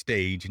o'clock B you.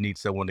 stage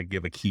needs someone to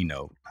give a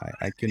keynote.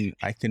 I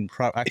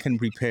can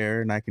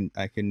prepare and I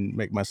can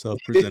make myself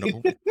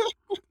presentable.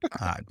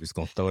 I'm just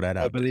gonna throw that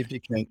I out there. believe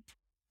you can.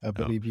 I No,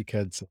 believe you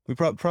can. So we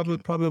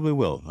probably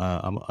will.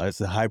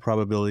 It's a high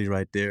probability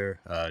right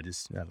there.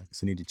 Just like I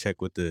said, need to check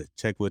with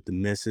the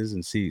misses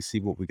and see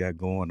what we got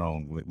going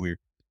on.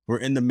 We're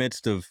in the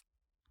midst of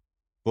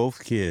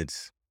both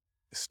kids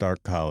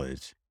start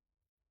college.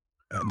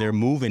 Their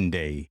moving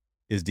day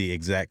is the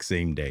exact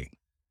same day.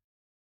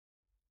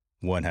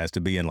 One has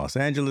to be in Los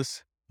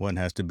Angeles. One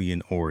has to be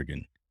in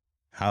Oregon.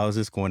 How is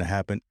this going to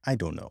happen? I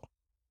don't know.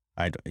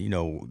 I don't- you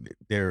know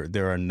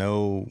there are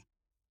no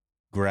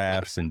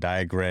graphs and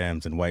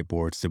diagrams and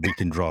whiteboards that we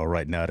can draw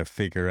right now to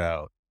figure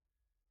out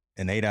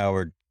an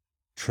 8-hour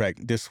trek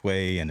this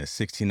way and a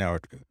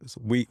 16-hour.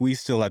 We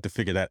still have to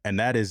figure that, and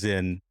that is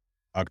in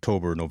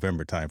October,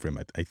 November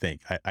timeframe. I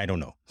think. I don't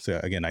know. So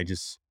again, I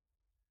just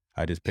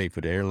pay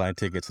for the airline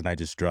tickets and I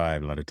just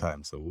drive a lot of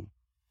times. So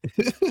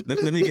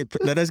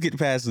let us get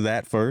past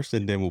that first,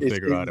 and then we'll it's,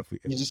 figure out it, if we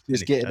if you just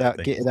any get it other out,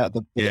 things. the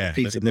little Yeah,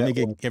 piece let, of let me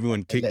metal get everyone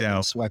and kicked let them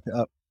out swipe it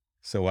up.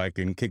 so I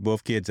can kick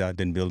both kids out,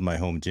 then build my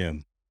home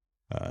gym.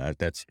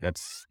 That's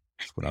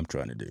what I'm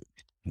trying to do.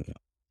 Yeah.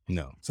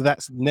 No, So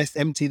that's nest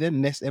empty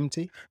then. Nest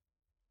empty.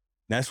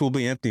 nest will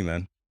be empty,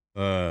 man.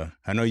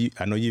 I know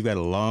you've got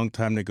a long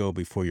time to go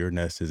before your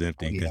nest is Oh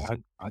empty yeah, because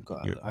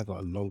you're. I got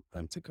a long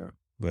time to go.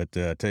 But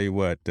tell you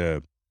what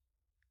the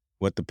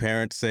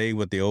parents say,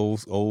 what the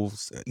old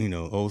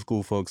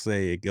school folks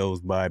say, it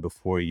goes by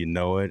before you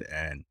know it,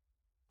 and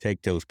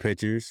take those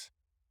pictures.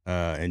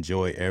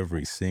 Enjoy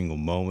every single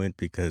moment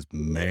because Yeah,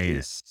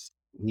 man,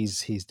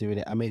 he's doing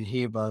it. I mean,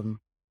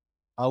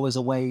 I was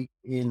away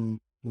in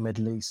the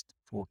Middle East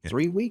for yeah,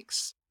 3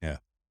 weeks. yeah.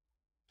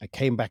 I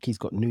came back. He's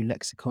got new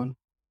lexicon,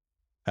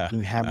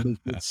 new hand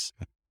movements,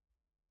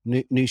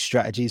 new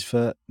strategies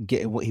for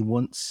getting what he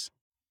wants.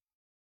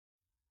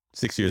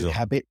 6 years New old,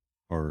 habit.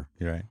 or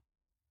you're right.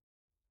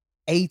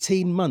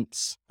 18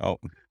 months. Oh,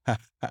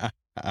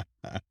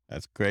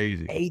 that's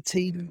crazy,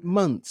 18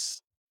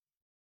 months.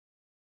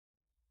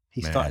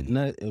 He started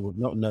man.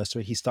 not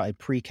nursery. He started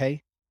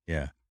pre-K,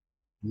 Yeah,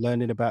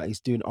 learning about. He's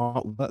doing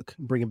artwork,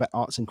 bringing back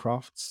arts and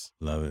crafts.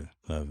 love it,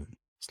 love it.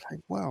 It's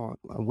like wow.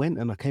 I went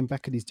and I came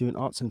back and he's doing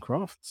arts and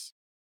crafts.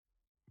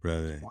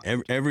 Brother.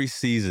 Wow. Every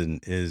season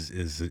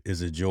is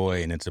a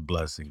joy and it's a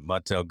blessing.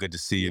 Montel, good to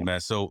see you, Yeah. man.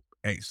 So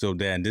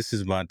Dan, this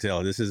is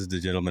Montel. This is the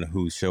gentleman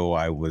whose show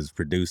I was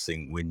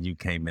producing when you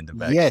came in the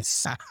back.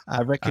 Yes,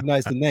 I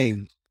recognize the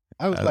name.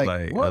 I was like,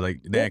 I what? was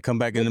like, What? Dan, come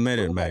back in What's a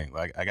minute, going on?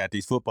 man. I got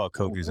these football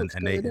coaches and, What's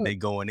and they going and on? they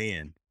going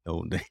in.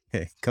 So they I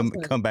was come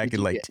like, come back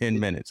in like 10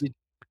 minutes.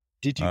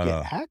 did you get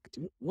Uh, hacked?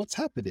 What's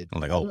happening? I'm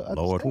like, I oh don't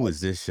Lord, who understand.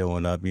 is this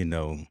showing up?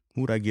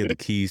 Who'd I give the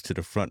keys to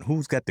the front?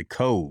 Who's got the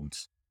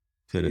codes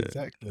I'm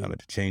Exactly. going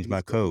to change my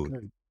He's got the code.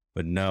 code.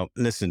 But no,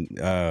 listen,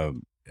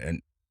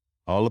 and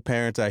all the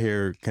parents out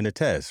here can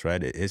attest,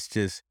 right? It's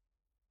just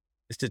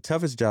it's the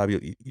toughest job.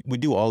 We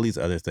do all these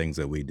other things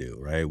that we do,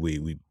 right?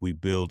 We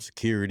build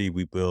security,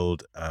 we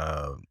build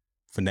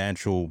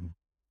financial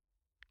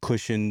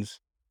cushions,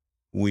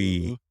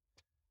 we Mhm.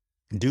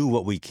 do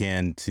what we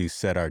can to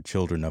set our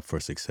children up for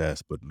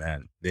success. But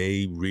man,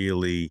 they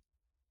really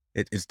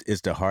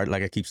it's the hard,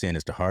 like I keep saying,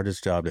 it's the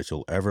hardest job that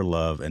you'll ever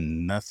love,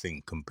 and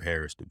nothing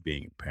compares to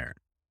being a parent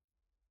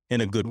in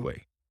a good Mhm.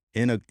 way,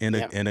 Yeah.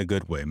 in a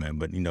good way, man.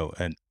 But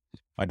and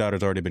my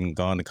daughter's already been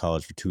gone to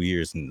college for 2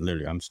 years, and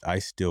literally, I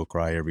still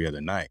cry every other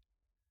night,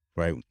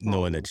 right?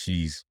 Knowing that Oh.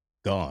 she's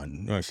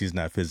gone, or she's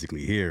not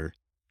physically here,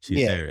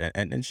 she's Yeah. there,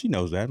 and she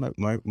knows that.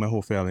 My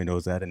whole family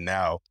knows that, and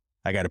now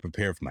I got to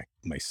prepare for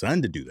my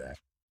son to do that,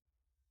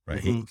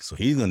 right? Mhm. So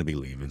he's going to be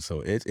leaving,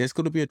 so it's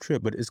going to be a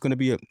trip, but it's going to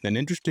be an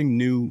interesting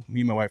new.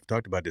 Me and my wife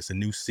talked about this, a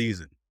new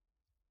season,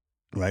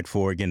 right?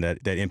 For again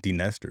that empty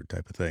nester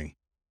type of thing,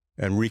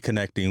 and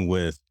reconnecting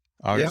with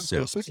Yeah, I was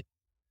gonna say. ourselves,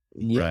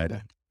 right?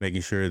 Yeah.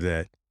 Making sure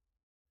that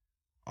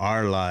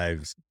our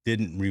lives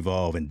didn't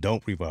revolve and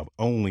don't revolve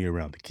only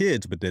around the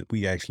kids, but that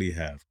we actually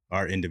have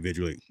our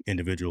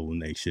individual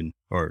nation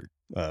or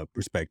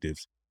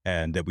perspectives,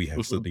 and that we have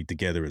Mhm. something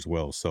together as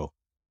well. So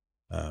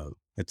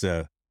it's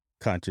a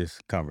conscious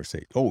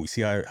conversation. Oh, you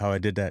see how I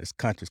did that? It's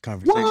conscious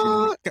conversation.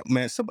 What?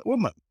 Man, somebody,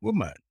 what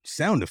my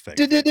sound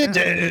effects? I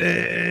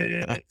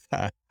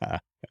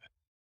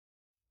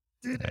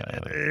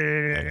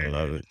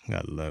love it.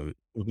 I love it.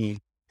 Mhm.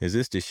 Is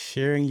this the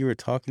sharing you were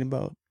talking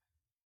about?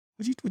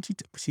 What's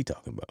she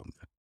talking about?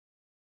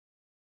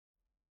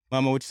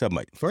 Mama, what you talking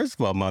about? First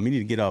of all, mom, you need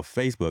to get off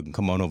Facebook and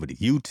come on over to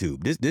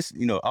YouTube. This,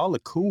 all the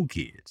cool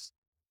kids.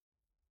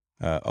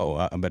 I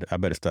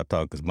better stop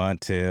talking because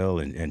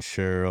Montel and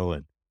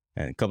Cheryl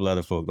and a couple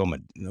other folks.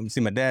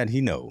 See, my dad,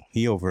 he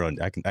over on.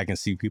 I can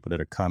see people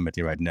that are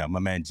commenting right now. My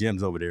man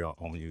Jim's over there on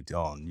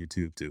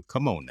YouTube too.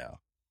 Come on now,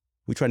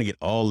 we're trying to get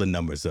all the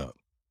numbers up,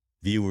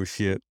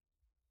 viewership,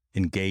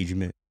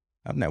 engagement.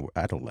 I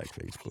don't like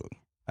Facebook.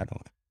 I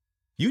don't.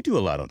 You do a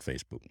lot on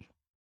Facebook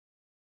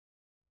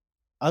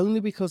Only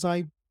because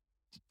I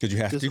because you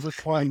have to. doesn't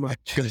require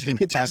much. 'Cause you It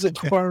have doesn't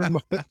to. require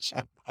much.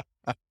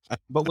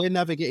 But we're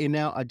navigating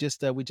now.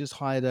 We just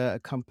hired a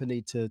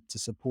company to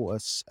support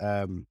us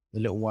a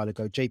little while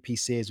ago. JP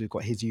Sears, we've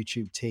got his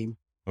YouTube team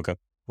Okay.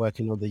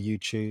 working on the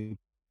YouTube,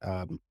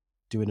 um,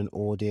 doing an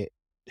audit,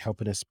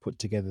 helping us put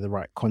together the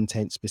right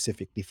content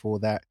specifically for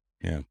that.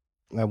 Yeah.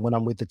 And when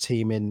I'm with the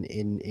team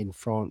in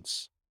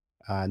France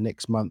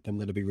next month, I'm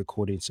going to be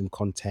recording some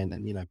content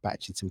and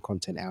batching some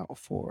content out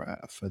for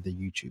the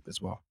YouTube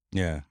as well.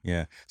 Yeah,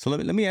 yeah. So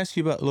let me ask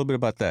you about a little bit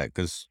about that,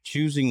 because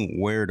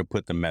choosing where to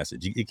put the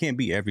message, it can't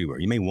be everywhere.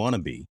 You may want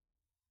to be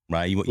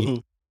right,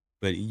 Mhm,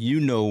 but you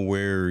know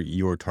where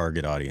your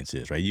target audience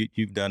is, right?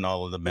 You've done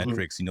all of the mhm,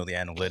 metrics, the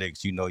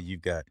analytics.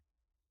 You've got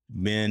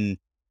men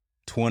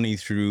 20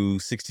 through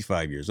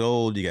 65 years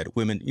old. You got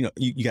women. You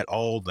got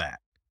all that.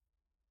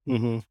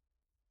 mhm.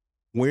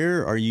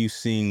 Where are you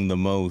seeing the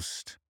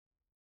most?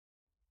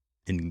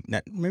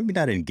 Maybe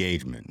not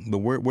engagement, but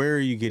where are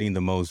you getting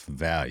the most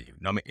value?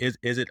 I mean, is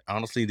it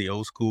honestly the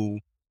old school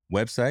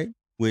website,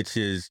 which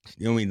is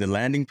the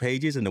landing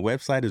pages and the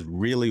website is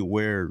really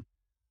where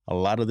a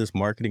lot of this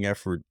marketing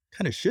effort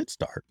kind of should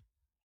start.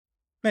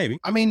 Maybe.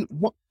 I mean,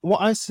 what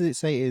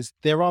say is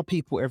there are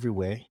people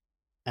everywhere,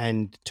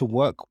 and to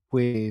work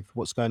with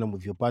what's going on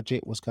with your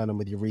budget, what's going on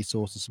with your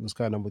resources, what's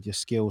going on with your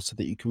skills, so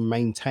that you can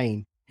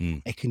maintain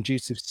Mm, a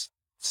conducive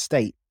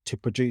state to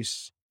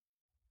produce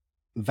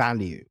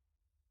value.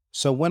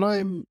 So when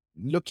I'm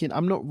looking,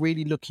 I'm not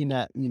really looking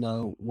at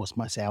what's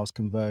my sales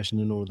conversion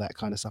and all that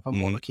kind of stuff. I'm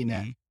more hmm looking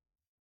at, hmm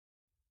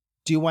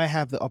do I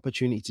have the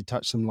opportunity to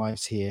touch some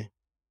lives here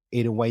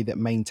in a way that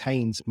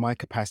maintains my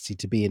capacity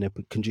to be in a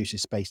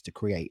conducive space to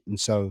create? And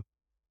so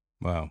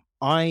Wow.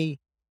 I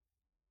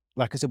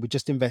like I said, we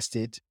just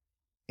invested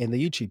in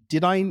the YouTube.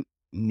 Did I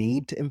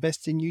need to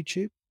invest in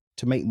YouTube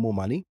to make more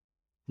money?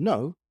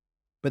 No,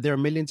 but there are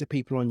millions of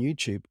people on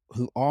YouTube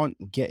who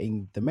aren't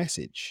getting the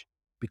message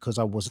because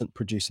I wasn't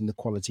producing the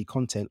quality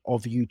content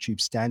of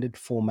YouTube standard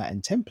format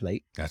and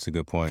template That's a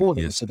good point. for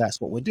them. Yes. So that's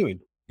what we're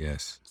doing.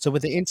 Yes. So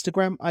with the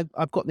Instagram,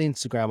 I've got the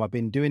Instagram. I've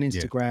been doing Yeah.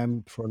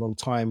 Instagram for a long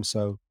time.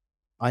 So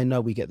I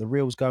know we get the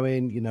reels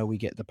going, we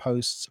get the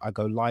posts. I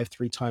go live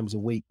 3 times a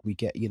week. We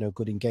get,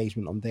 good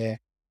engagement on there.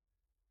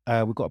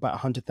 We've got about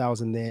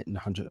 100,000 there, and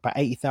 100, about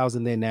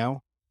 80,000 there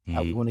now. We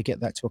hmm want to get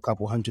that to a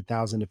couple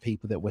 100,000 of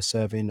people that we're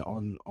serving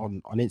on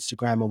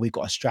Instagram, and we've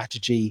got a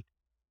strategy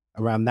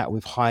around that.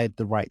 We've hired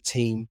the right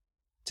team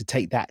to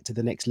take that to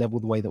the next level,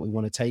 the way that we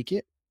want to take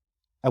it,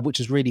 which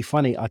is really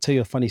funny. I'll tell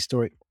you a funny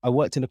story. I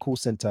worked in a call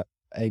center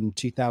in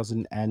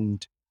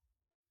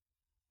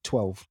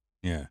 2012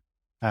 Yeah.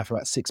 for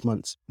about 6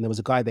 months, and there was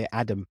a guy there,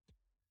 Adam,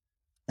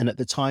 and at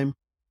the time,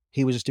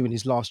 he was just doing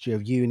his last year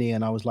of uni,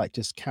 and I was like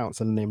just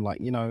counseling him,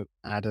 like,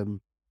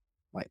 Adam,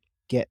 like,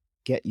 get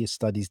your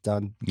studies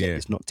done, get Yeah.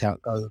 this knocked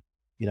out, go,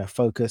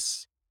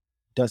 focus.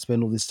 Don't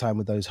spend all this time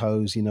with those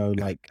hoes, you know,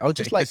 like I was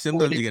just like pouring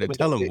Sometimes you into gotta him a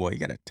tell little them, bit. boy. You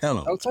gotta tell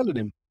I them. was telling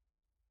him.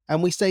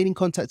 And we stayed in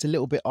contact a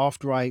little bit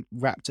after I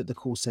wrapped at the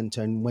call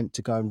center and went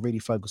to go and really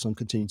focus on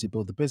continuing to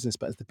build the business.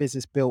 But as the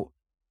business built,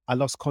 I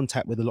lost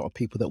contact with a lot of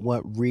people that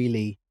weren't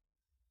really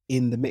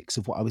in the mix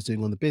of what I was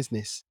doing on the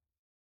business.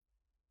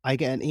 I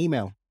get an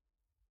email.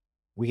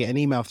 We get an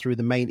email through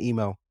the main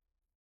email.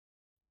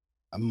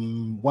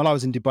 While I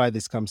was in Dubai,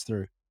 this comes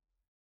through.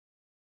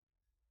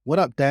 What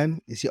up,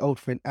 Dan? It's your old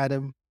friend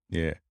Adam.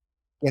 Yeah.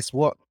 Guess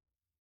what?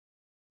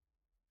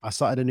 I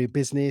started a new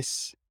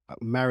business. I'm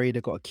married.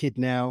 I got a kid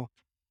now.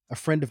 A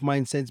friend of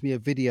mine sends me a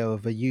video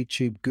of a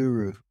YouTube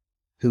guru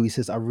who he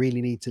says I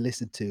really need to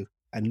listen to.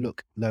 And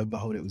look, lo and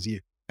behold, it was you.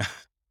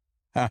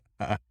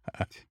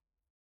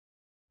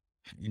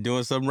 You're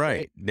doing something right.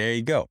 Right. There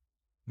you go.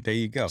 There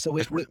you go. So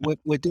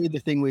we're doing the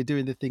thing. We're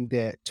doing the thing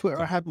there.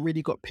 Twitter, I haven't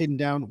really got pinned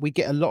down. We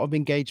get a lot of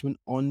engagement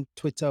on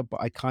Twitter,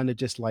 but I kind of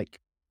just like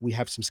we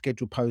have some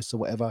scheduled posts or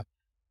whatever.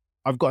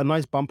 I've got a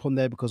nice bump on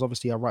there because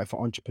obviously I write for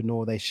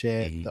Entrepreneur. They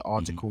share Mhm, the mhm.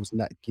 articles, and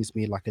that gives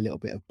me like a little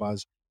bit of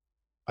buzz.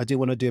 I do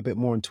want to do a bit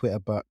more on Twitter,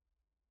 but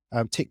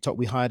TikTok,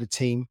 we hired a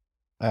team.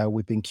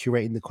 We've been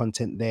curating the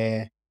content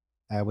there.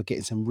 We're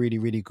getting some really,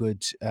 really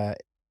good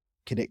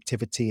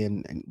connectivity,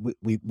 and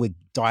we're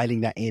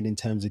dialing that in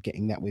terms of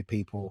getting that with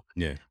people.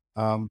 Yeah.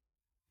 Um,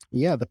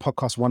 yeah, the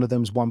podcast, one of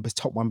them's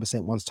top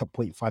 1%, one's top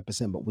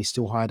 0.5%, but we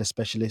still hired a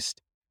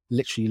specialist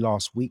literally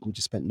last week. We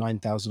just spent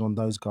 9,000 on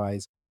those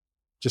guys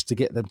just to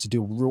get them to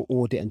do a real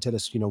audit and tell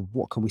us, you know,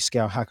 what can we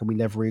scale? How can we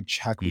leverage?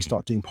 How can we Mhm.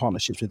 start doing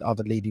partnerships with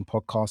other leading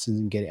podcasters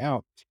and get it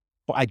out?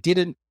 But I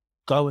didn't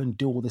go and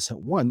do all this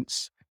at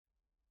once.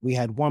 We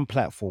had one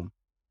platform.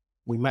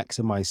 We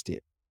maximized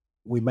it.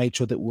 We made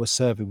sure that we were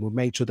serving. We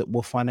made sure that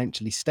we're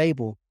financially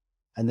stable.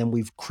 And then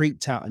we've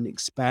creeped out and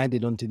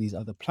expanded onto these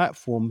other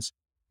platforms.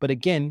 But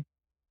again,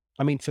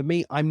 I mean, for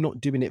me, I'm not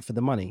doing it for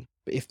the money.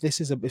 But if this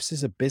is a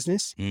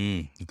business,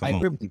 I Come on.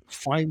 agree with you.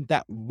 Find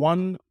that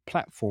one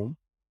platform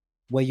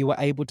where you are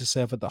able to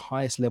serve at the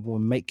highest level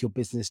and make your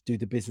business do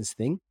the business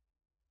thing.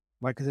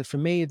 Like I said, for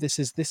me, this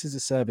is a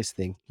service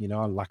thing. You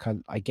know, like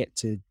I get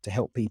to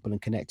help people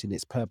and connect in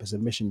its purpose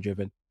and mission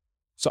driven.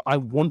 So I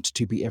want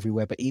to be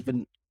everywhere, but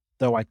even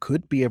though I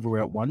could be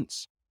everywhere at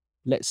once,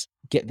 let's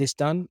get this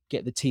done,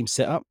 get the team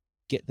set up,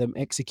 get them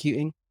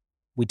executing.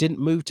 We didn't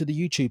move to the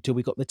YouTube till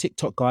we got the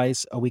TikTok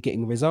guys. Are we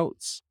getting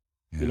results?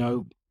 You Yeah.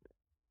 know,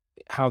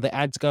 how the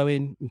ads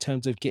going in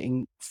terms of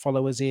getting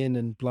followers in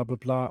and blah, blah,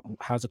 blah.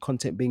 How's the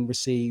content being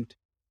received?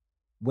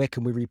 Where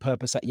can we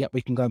repurpose that? Yep,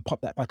 we can go and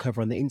pop that back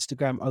over on the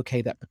Instagram.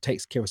 Okay, that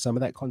takes care of some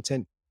of that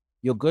content.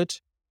 You're good.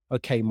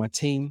 Okay, my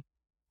team,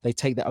 they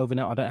take that over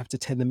now. I don't have to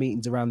attend the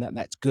meetings around that.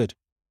 That's good.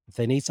 If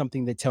they need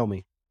something, they tell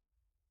me.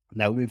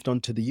 Now we moved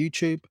on to the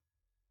YouTube.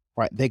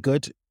 Right, they're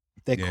good.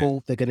 They're Yeah.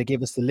 cool. They're going to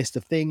give us the list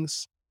of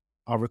things.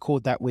 I'll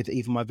record that with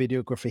even my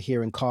videographer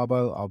here in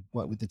Cabo. I'll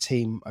work with the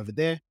team over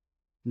there.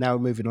 Now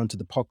we're moving on to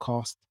the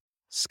podcast,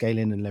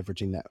 scaling and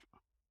leveraging that.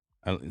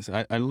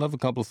 I love a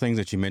couple of things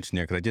that you mentioned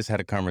there because I just had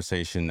a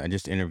conversation. I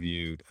just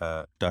interviewed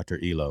Dr. Dr.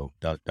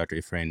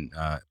 Efrain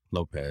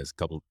Lopez a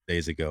couple of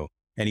days ago,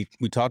 and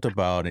we talked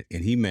about it,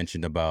 and he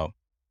mentioned about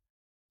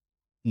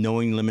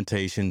knowing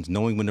limitations,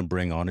 knowing when to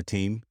bring on a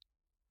team,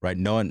 right?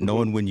 Mhm.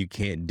 Knowing when you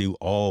can't do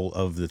all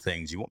of the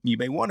things you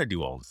may want to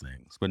do all the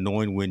things, but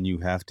knowing when you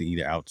have to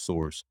either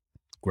outsource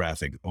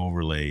graphic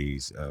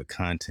overlays,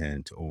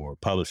 content, or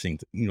publishing,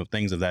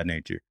 things of that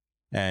nature.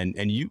 And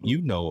Mhm.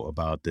 you know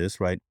about this,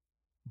 right?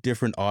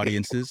 Different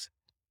audiences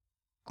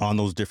on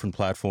those different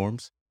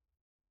platforms.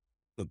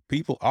 The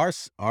people,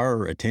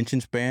 our attention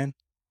span,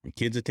 our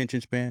kids' attention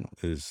span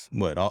is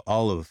what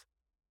all of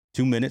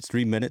 2 minutes,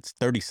 3 minutes,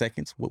 30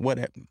 seconds, Oh,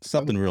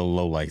 something real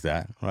low like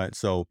that, right?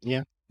 So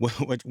yeah.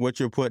 what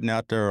you're putting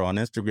out there on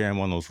Instagram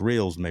on those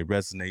reels may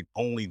resonate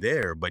only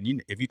there, but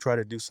if you try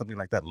to do something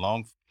like that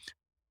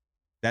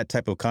that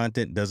type of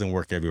content doesn't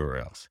work everywhere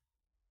else.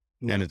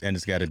 No. And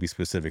it's got to be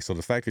specific. So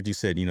the fact that you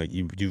said,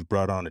 you've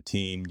brought on a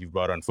team, you've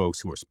brought on folks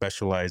who are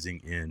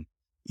specializing in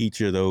each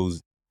of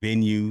those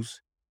venues,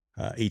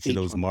 each of Each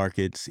those one.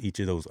 markets, each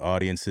of those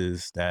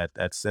audiences,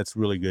 that's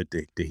really good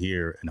to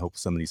hear, and hope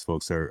some of these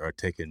folks are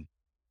taking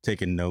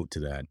note to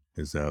that,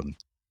 because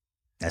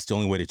that's the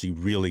only way that you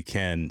really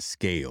can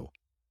scale.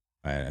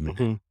 Right? I mean,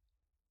 Mhm.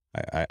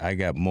 I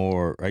got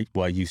more. Right?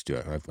 Well, I used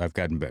to. I've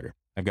gotten better.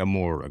 I've got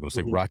more. I'm gonna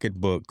say Mhm. rocket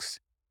books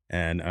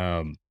and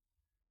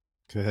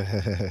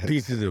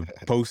pieces of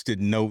post-it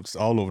notes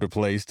all over the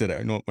place that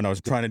I know when I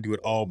was trying to do it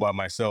all by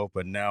myself,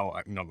 but now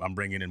I'm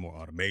bringing in more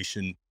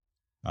automation,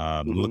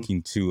 Mhm.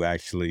 looking to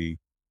actually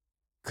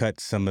cut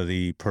some of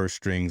the purse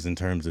strings in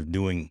terms of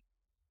doing.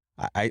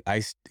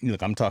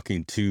 Look, I'm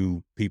talking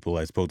to people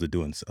as opposed to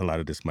doing a lot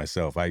of this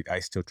myself. I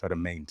still try to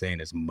maintain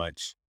as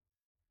much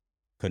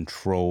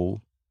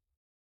control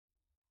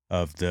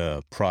of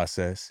the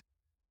process,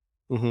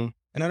 Mhm.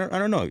 and I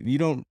don't know. You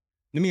don't.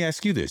 Let me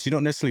ask you this: you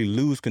don't necessarily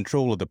lose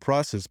control of the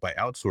process by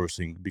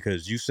outsourcing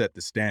because you set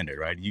the standard,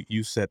 right?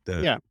 You set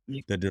Yeah.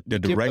 the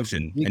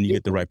direction, and you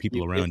get the right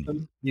people around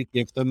you. You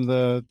give them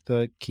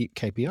the key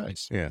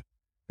KPIs. Yeah,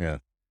 yeah.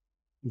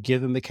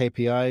 give them the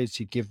KPIs,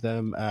 you give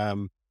them,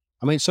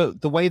 I mean, so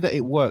the way that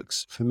it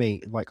works for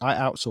me, like I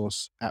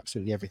outsource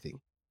absolutely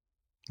everything,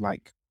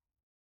 like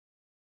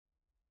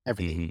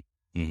everything,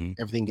 Mhm. Mhm.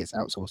 everything gets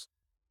outsourced.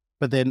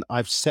 But then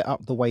I've set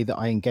up the way that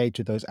I engage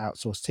with those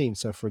outsourced teams.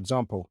 So for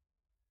example,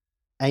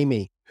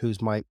 Amy,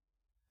 who's my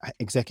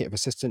executive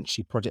assistant,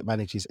 she project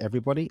manages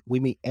everybody. We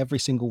meet every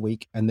single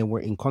week and then we're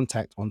in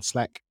contact on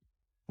Slack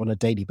on a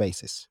daily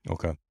basis.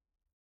 Okay. Okay.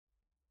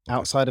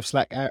 Outside of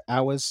Slack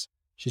hours,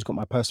 she's got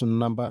my personal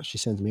number. She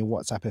sends me a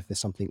WhatsApp if there's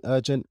something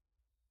urgent.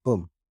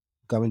 Boom,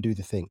 go and do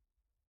the thing.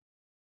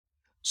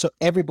 So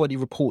everybody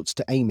reports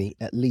to Amy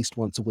at least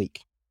once a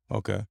week.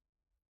 Okay.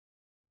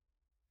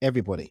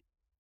 Everybody.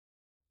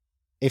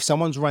 If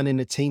someone's running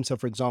a team, so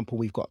for example,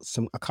 we've got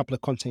a couple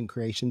of content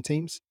creation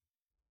teams,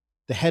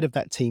 the head of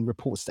that team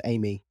reports to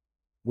Amy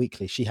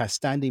weekly. She has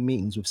standing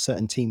meetings with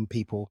certain team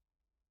people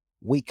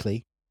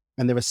weekly,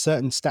 and there are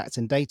certain stats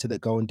and data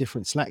that go on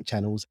different Slack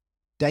channels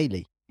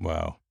daily.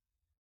 Wow.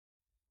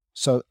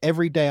 So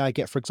every day I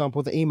get, for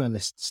example, the email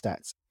list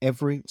stats.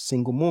 Every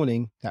single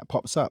morning that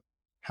pops up.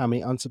 How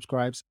many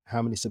unsubscribes?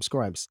 How many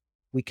subscribes?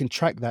 We can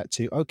track that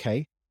to,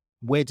 okay,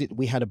 where did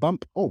we had a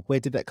bump? Oh, where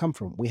did that come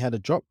from? We had a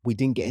drop. We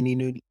didn't get any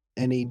new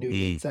Mm.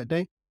 leads that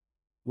day.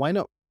 Why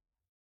not?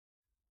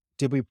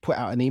 Did we put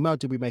out an email?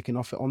 Did we make an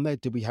offer on there?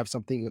 Did we have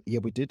something? Yeah,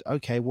 we did.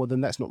 Okay, well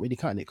then that's not really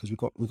cutting it because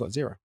we got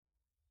zero.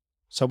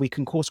 So we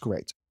can course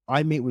correct.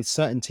 I meet with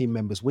certain team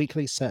members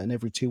weekly, certain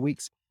every 2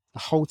 weeks. The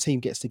whole team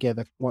gets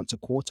together once a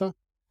quarter,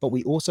 but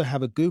we also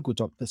have a Google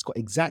Doc that's got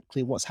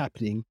exactly what's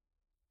happening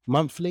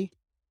monthly,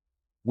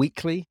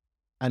 weekly,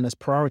 and as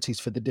priorities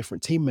for the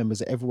different team members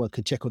that everyone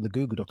can check on the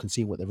Google Doc and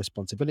see what their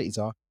responsibilities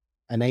are.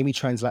 And Amy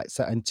translates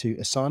that into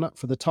Asana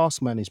for the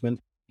task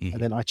management. And Mhm.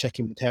 then I check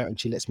in with her and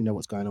she lets me know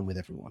what's going on with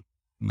everyone.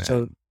 So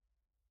Man.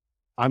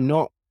 I'm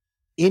not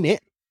in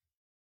it,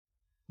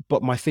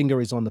 but my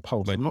finger is on the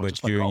pulse. I'm not But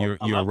just like, oh, I'm you're up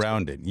to it.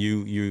 around it.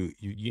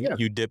 Yeah.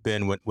 You dip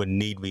in when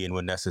need be and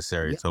when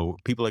necessary. Yeah. So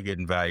people are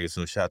getting value.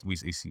 So shout we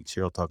see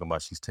Cheryl talking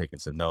about she's taking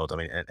some notes. I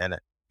mean,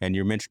 and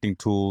you're mentioning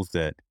tools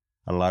that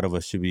a lot of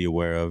us should be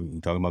aware of.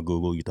 You're talking about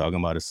Google. You're talking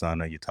about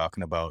Asana. You're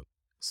talking about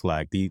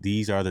Slack.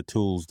 These are the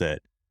tools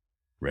that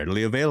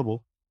readily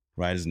available,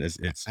 right?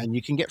 It's And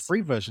you can get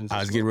free versions I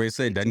as was getting well. ready to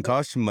say it doesn't You know?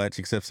 cost you much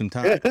except some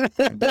time.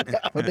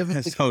 I'll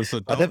never forget. So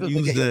I'll don't never use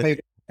forget your the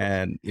paid. and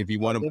I'll never if you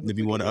want forget to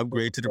your paid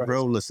upgrade to the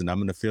pro, price. listen,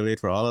 I'm an affiliate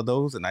for all of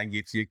those, and I can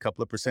get you a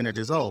couple of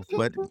percentages off.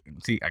 But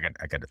see, I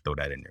got to throw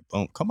that in there.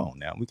 Boom, come on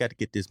now, we got to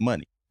get this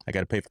money. I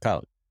got to pay for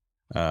college.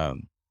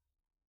 Um,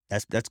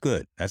 that's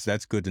good.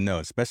 That's good to know,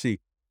 especially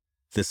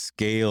the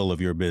scale of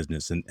your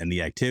business and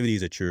the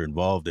activities that you're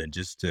involved in.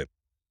 Just to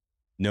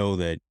know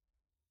that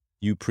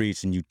you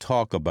preach and you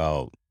talk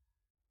about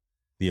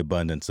the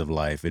abundance of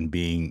life and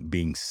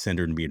being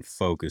centered and being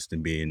focused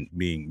and being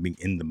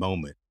in the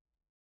moment,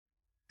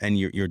 and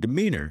your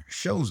demeanor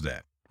shows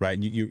that, right?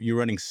 You're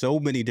running so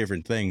many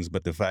different things,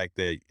 but the fact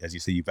that, as you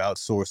say, you've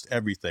outsourced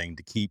everything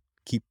to keep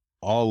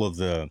all of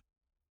the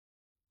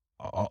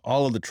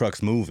all of the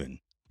trucks moving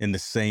in the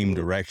same Mm.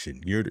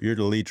 direction. You're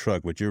the lead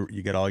truck, but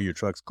you got all your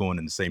trucks going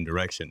in the same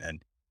direction,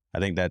 and I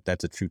think that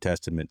that's a true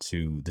testament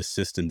to the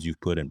systems you've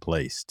put in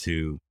place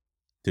to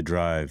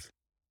drive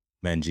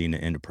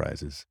Mangena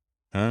Enterprises,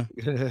 huh?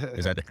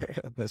 Is that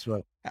That's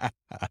right.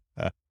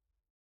 That's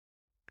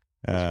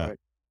uh, right.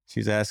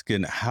 she's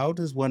asking, how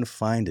does one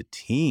find a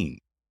team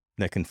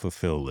that can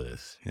fulfill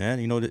this? Yeah,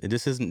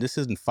 this isn't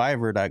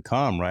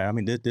Fiverr.com, right? I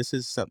mean, this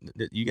is something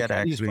that you You got to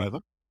can use actually.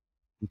 Fiverr.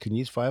 You can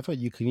use Fiverr.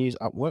 You can use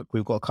Upwork.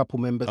 We've got a couple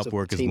members of the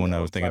Upwork is team one that I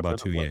are was on thinking Fiverr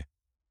about and too. Upwork. Yeah,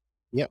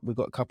 Yeah, we've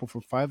got a couple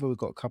from Fiverr. We've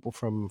got a couple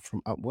from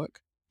Upwork.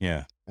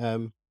 yeah.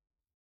 Um,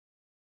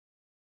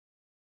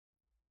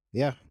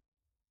 yeah,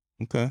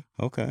 Okay,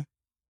 okay.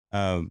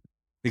 Um,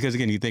 because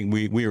again, you think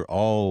we are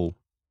all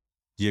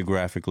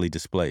geographically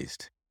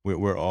displaced.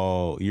 We're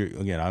all. You're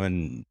again.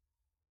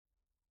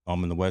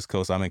 I'm in the West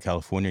Coast. I'm in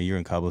California. You're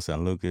in Cabo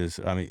San Lucas.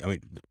 I mean,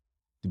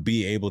 to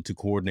be able to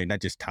coordinate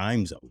not just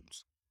time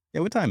zones.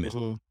 Yeah, what time is it?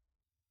 mhm.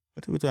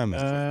 What time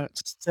is it?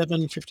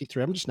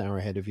 7:53. I'm just an hour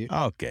ahead of you.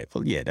 Okay,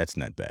 well, yeah, that's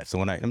not bad. So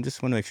I'm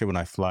just want to make sure when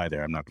I fly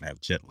there, I'm not going to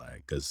have jet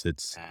lag because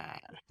Ah,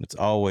 it's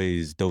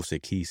always Dos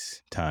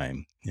Equis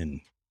time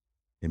in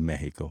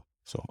Mexico.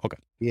 So okay,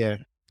 yeah.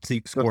 see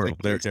Dos squirrel.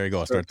 There Equis there you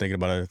go. I start stroke. thinking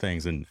about other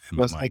things in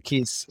my Dos mind.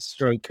 Equis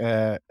stroke.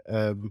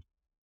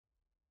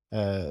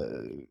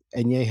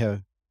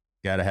 Añejo.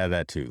 Got to have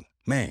that too,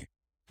 man.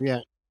 Yeah.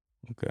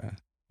 Okay.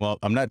 Well,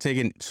 I'm not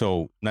taking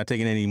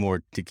any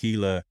more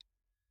tequila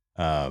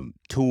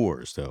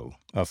tours though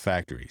of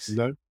factories.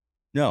 No. No,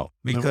 No.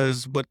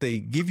 because what they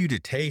give you to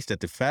taste at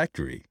the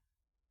factory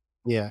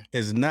Yeah.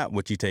 is not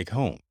what you take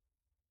home.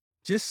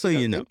 Just so You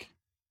you don't know.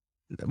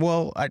 think?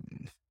 Well, I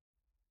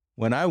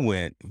when I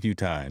went a few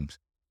times,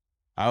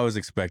 I was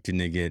expecting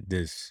to get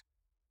this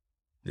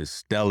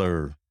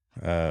stellar,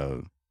 uh,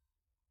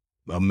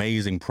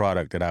 amazing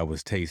product that I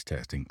was taste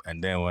testing,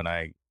 and then when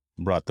I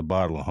brought the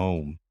bottle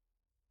home,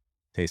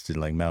 tasted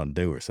like Mountain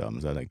Dew or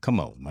something. So I was like, "Come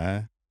on,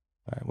 man!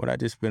 What I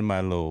just spend my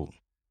little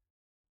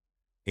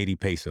 80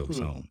 pesos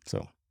Hmm. on?"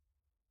 So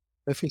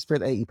If you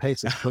spent 80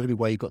 pesos, that's probably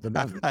why you got the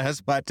Mountain. That's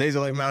why it tastes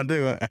like Mountain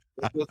Dew.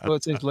 That's why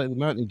it tastes like the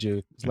Mountain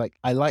Dew. It's like,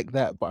 I like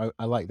that, but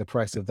I like the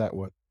price of that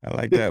one. I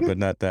like that, but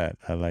not that.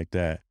 I like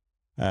that.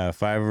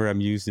 Fiverr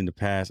I'm used in the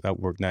past,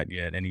 Upwork not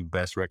yet. Any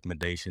best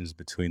recommendations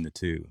between the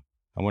two?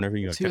 I wonder if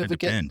you know, It's it kind of whoever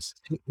gets depends.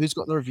 who's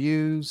got the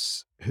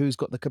reviews, who's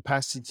got the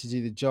capacity to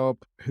do the job,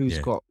 who's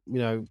Yeah, got,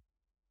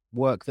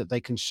 work that they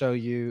can show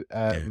you.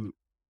 yeah,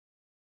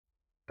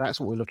 That's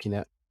what we're looking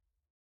at.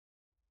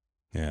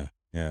 yeah,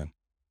 yeah.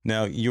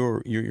 Now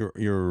you're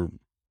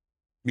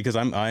because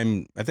I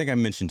think I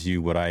mentioned to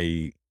you what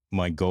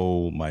my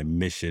goal, my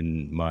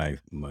mission, my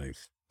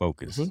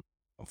Mhm, focus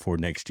for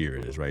next year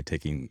is, mhm, right?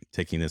 Taking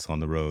this on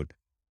the road,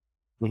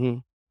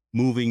 mhm.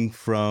 moving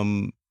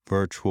from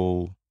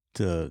virtual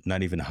to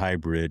not even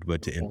hybrid,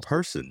 but to in Fantastic.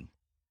 person.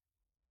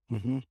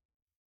 Mhm,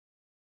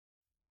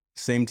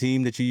 Same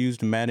team that you use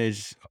to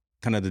manage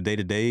kind of the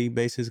day-to-day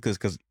basis?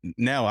 Because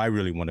now I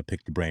really want to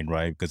pick the brain,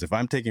 right? Because if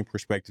I'm taking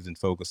perspectives and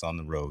focus on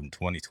the road in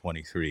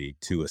 2023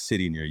 to a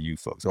city near you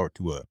folks, or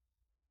to a,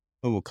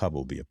 what will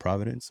Cabo be, a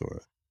Providence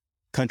or a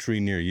country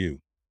near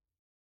you?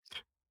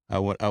 I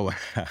want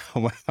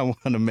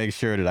to make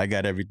sure that I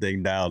got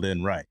everything dialed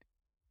in right.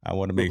 I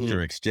want to make mhm,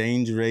 sure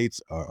exchange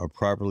rates are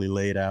properly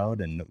laid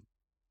out, and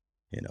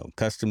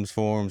customs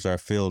forms are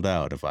filled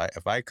out.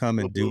 If I come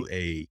and mhm, do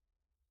a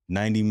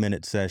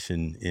 90-minute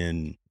session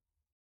in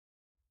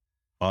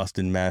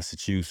Boston,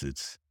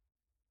 Massachusetts,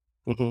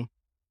 mhm.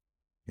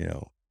 you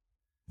know,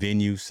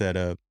 venue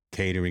setup,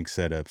 catering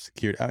setup,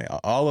 security, I mean,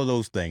 all of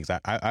those things.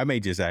 I may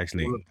just All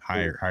actually of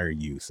all hire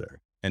you, sir,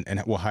 and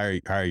we'll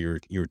hire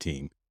your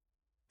team.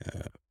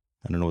 Uh,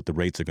 I don't know what the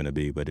rates are going to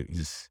be, but it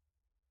just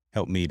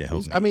help me to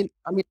help It's I mean,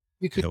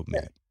 you to could help me.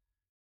 get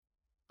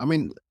I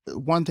mean,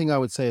 one thing I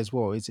would say as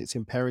well is it's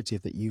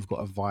imperative that you've got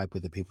a vibe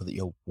with the people that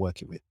you're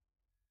working with.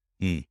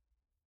 Mm,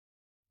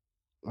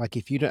 Like,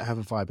 if you don't have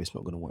a vibe, it's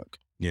not gonna work.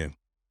 yeah.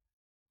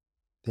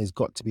 There's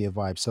got to be a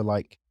vibe. So,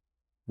 like,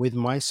 with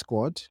my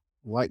squad,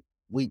 like,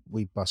 we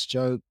bust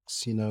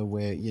jokes, we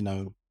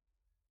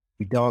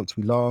dance,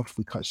 we laugh,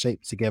 we cut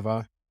shapes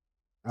together,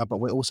 but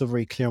we're also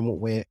very clear on what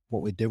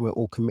we're doing. We're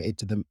all committed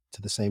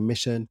to the same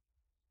mission.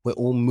 We're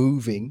all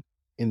moving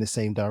in the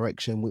same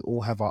direction. We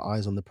all have our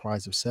eyes on the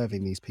prize of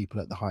serving these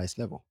people at the highest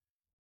level.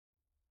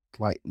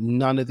 Like,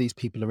 none of these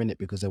people are in it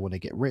because they want to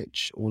get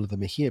rich. All of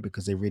them are here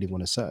because they really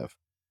want to serve.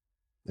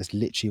 That's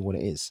literally what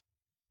it is.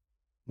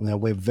 Now,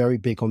 we're very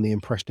big on the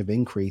impression of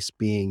increase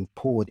being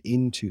poured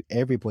into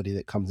everybody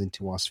that comes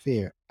into our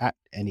sphere at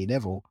any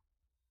level.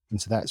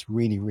 And so that's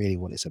really, really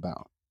what it's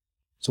about.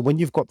 So when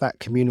you've got that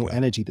communal Okay.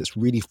 energy that's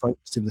really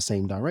focused in the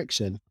same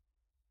direction,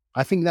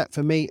 I think that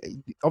for me,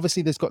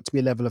 obviously, there's got to be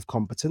a level of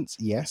competence.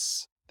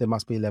 Yes, there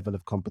must be a level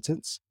of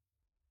competence.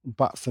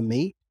 But for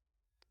me,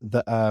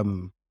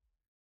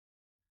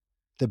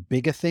 the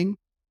bigger thing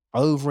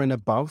over and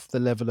above the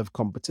level of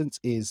competence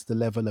is the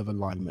level of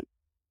alignment.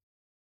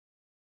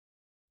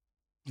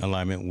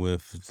 Alignment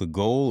with the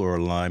goal or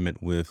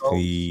alignment with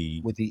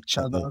Goals with each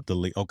other,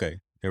 okay,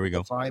 there we with the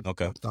go. vibe,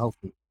 Okay. the whole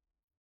thing.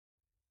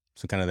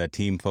 So kind of that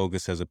team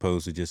focus as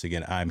opposed to just,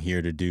 again, I'm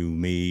here to do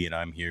me and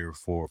I'm here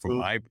for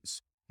Mm,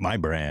 my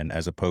brand,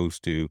 as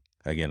opposed to,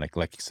 again,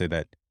 like you said,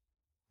 that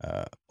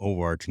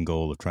overarching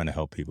goal of trying to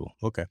help people.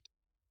 Okay.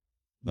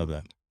 mm. Love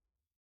that.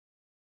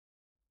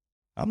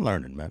 I'm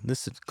learning, man.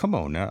 This is, come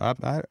on now.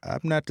 I'm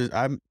not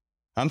the,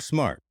 I'm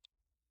smart.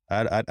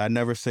 I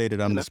never say that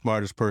You I'm the know?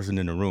 smartest person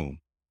in the room.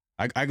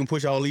 I can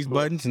push all these Mm,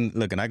 buttons and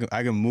look, and I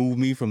can move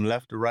me from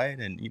left to right,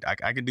 and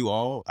I can do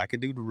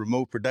the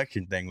remote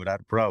production thing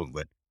without a problem.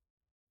 But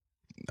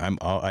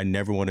I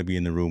never want to be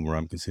in the room where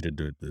I'm considered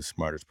the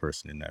smartest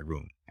person in that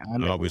room. I I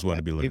never always want want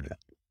to that. be learning.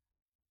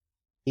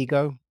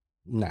 Ego?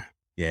 Nah.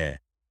 Yeah.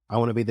 I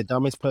want to be the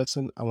dumbest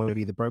person. I want to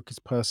be the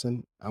brokest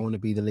person. I want to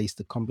be the least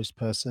accomplished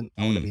person.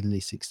 I want to Mm. be the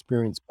least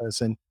experienced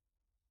person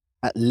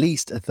at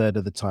least a third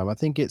of the time. I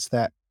think it's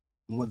that,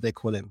 what do they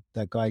call him?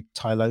 That guy,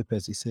 Ty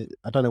Lopez. He said,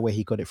 I don't know where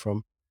he got it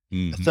from.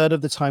 A Hmm. third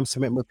of the time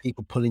submitting with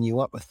people pulling you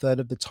up, a third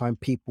of the time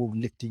people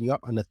lifting you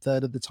up, and a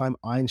third of the time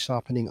iron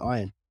sharpening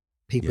iron.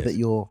 People that Yes.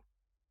 your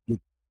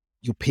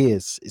your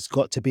peers. It's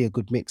got to be a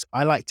good mix.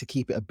 I like to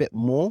keep it a bit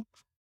more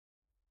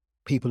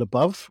people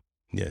above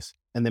Yes.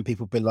 and then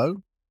people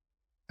below,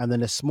 and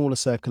then a smaller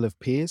circle of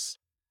peers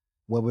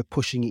where we're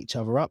pushing each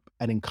other up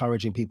and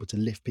encouraging people to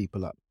lift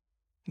people up.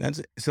 That's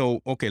it.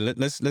 So okay.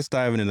 Let's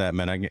dive into that,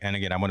 man. And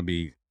again, I want to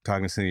be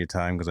cognizant of your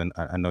time because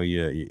I know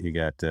you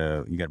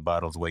got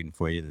bottles waiting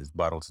for you. There's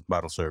bottle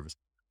service,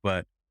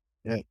 but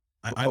Yeah.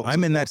 I'm Bottles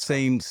in of that water.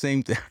 same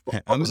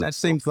I'm in Bottles of that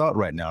same water. thought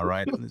right now,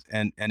 right?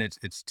 And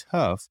it's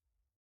tough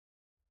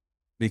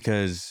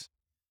because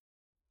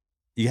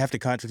you have to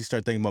consciously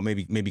start thinking about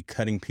maybe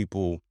cutting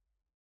people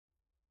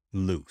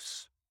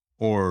loose,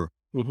 or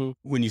Mhm,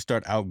 when you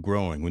start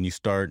outgrowing, when you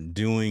start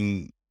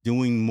doing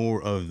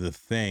more of the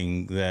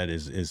thing that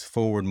is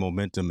forward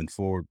momentum and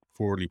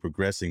forwardly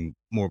progressing,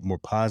 more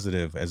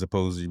positive, as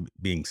opposed to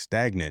being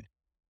stagnant.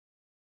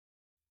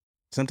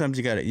 Sometimes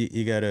you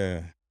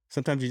gotta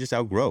sometimes you just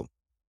outgrow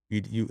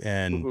you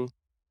and mhm.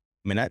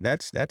 I mean,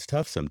 that's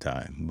tough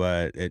sometimes,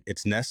 but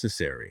it's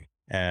necessary.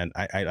 And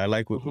I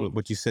like Mhm,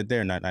 what you said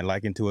there, and I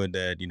like into it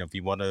that if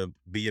you want to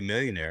be a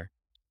millionaire,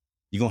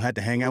 you're gonna have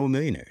to hang out mhm. with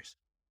millionaires.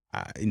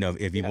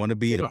 If you Yeah. want to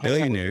be You're a not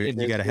hanging out with billionaire,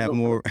 you got billionaires. to have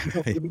more.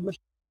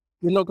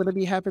 You're not gonna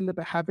be having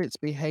the habits,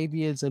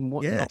 behaviors, and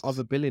whatnot of Yes.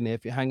 a billionaire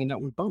if you're hanging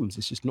out with bums.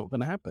 It's just not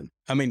gonna happen.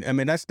 I mean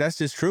that's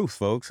just truth,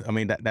 folks. I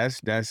mean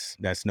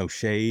that's no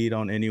shade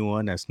on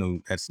anyone. That's no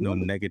No.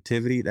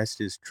 negativity. That's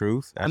just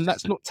truth. That's And just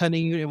that's not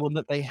telling anyone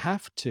that they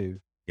have to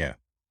yeah,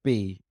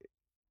 be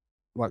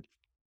like,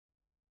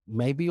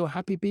 maybe you're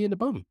happy being a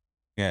bum.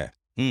 yeah.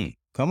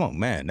 Come on,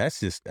 man.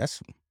 That's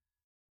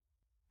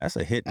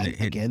a And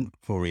hit again,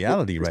 for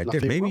reality there's right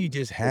there. nothing Maybe wrong. you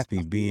just There's happy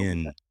nothing wrong with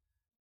being that.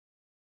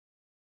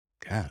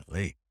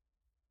 golly.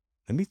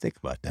 Let me think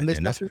about And that there's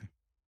then. That's nothing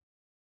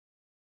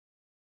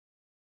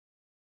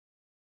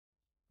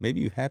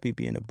maybe you happy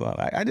being a bum.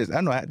 I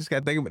don't know. I just got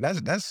to think about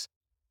that's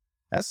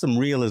some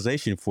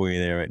realization for you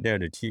there right there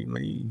that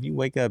you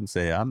wake up and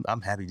say I'm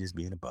happy just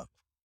being a bum.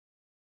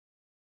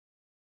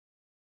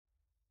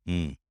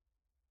 Mm,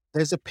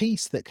 there's a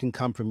peace that can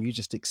come from you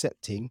just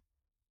accepting,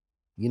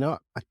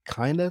 I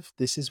kind of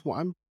this is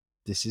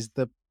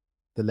the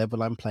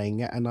level I'm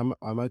playing at, and I'm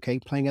okay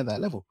playing at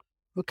that level.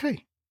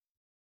 Okay,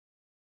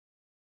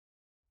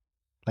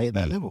 play at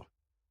that mm. level.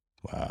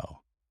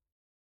 Wow.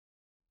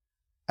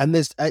 And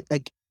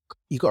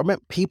you got to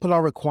remember, people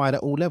are required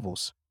at all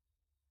levels.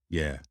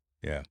 Yeah.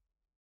 Yeah.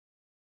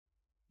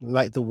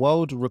 Like the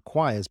world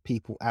requires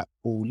people at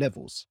all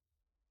levels.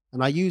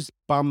 And I use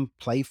bum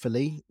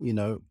playfully,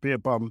 be a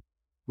bum.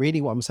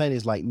 Really, what I'm saying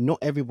is like not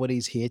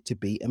everybody's here to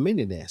be a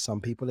millionaire.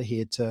 Some people are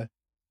here to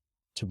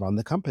run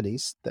the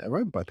companies that are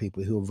owned by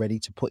people who are ready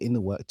to put in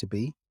the work to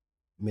be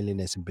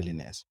millionaires and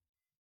billionaires.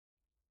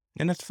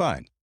 And that's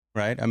fine,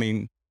 right? I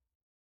mean,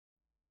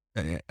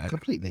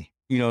 Completely.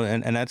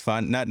 and that's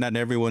fine. Not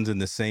everyone's in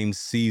the same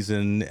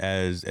season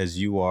as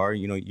you are.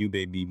 You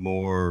may be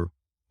more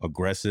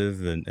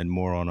aggressive and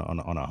more on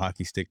a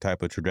hockey stick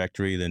type of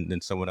trajectory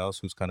than someone else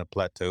who's kind of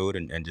plateaued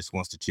and just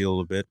wants to chill a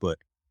little bit. But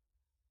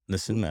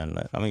listen, Mhm.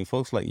 man, I mean,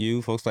 folks like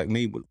you, folks like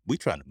me, we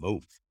trying to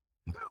move.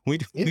 We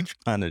Yeah.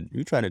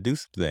 we trying to do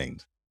some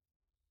things.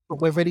 But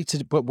we're ready to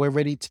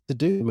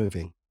do the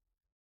moving.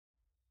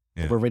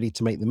 But Yeah. we're ready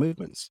to make the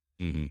movements.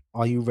 Hmm.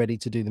 Are you ready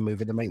to do the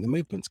moving and make the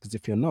movements? Because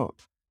if you're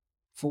not,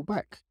 fall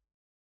back.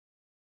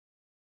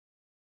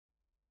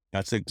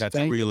 That's a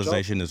Stay in your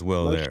job. realization as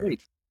well No there.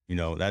 shade.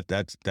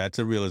 That's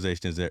a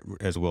realization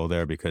as well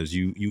there because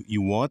you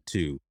want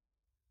to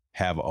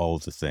have all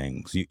the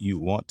things. You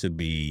want to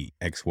be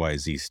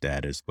XYZ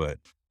status, but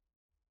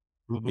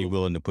be Mhm,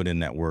 willing to put in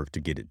that work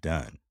to get it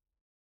done.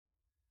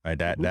 Right?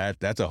 That mhm. that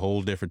that's a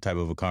whole different type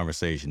of a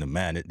conversation. And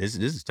man, this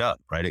is tough,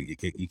 right?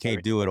 You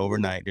can't Very do it tough.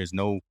 overnight.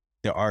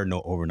 There are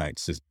no overnight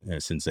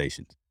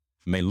sensations.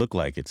 It may look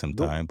like it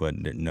Nope. sometime, but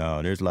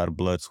no, there's a lot of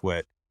blood,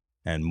 sweat,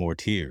 and more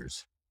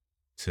tears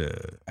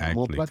to And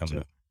more actually blood come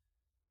too. to.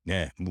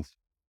 Yeah.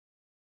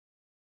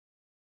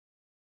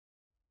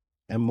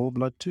 And more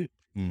blood too.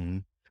 Mm-hmm.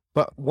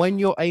 But when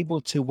you're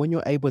able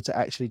to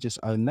actually just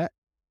own that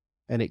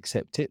and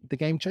accept it, the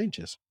game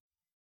changes.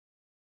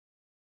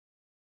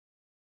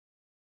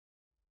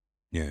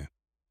 Yeah.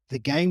 The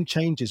game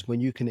changes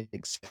when you can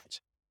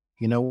accept,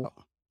 you know what?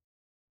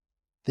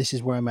 This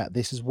is where I'm at.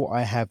 This is what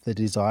I have the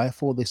desire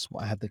for. This is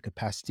what I have the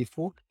capacity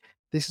for.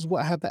 This is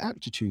what I have the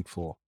aptitude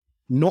for.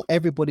 Not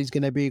everybody's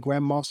going to be a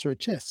grandmaster at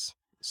chess.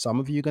 Some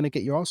of you are going to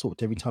get your ass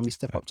whooped every time you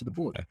step up to the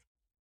board.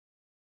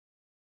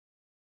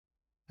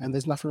 And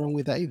there's nothing wrong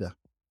with that either.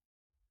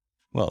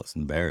 Well, it's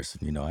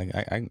embarrassing.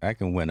 I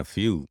can win a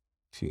few,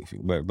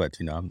 but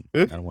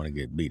I don't want to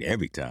get beat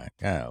every time.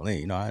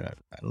 Golly, I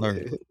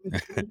learned.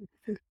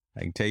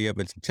 I can tell you up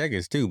at some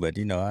checkers too, but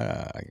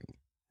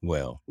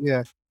well,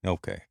 Yeah.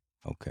 okay,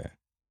 okay.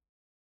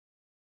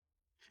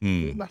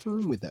 There's Hmm. nothing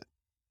wrong with that.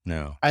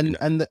 No,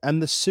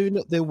 And the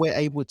sooner that we're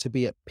able to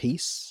be at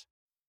peace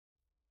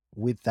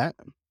with that,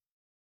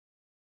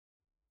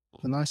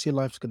 the nicer your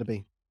life's gonna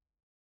be.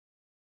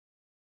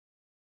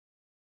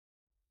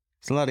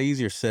 it's a lot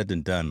easier said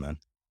than done, man.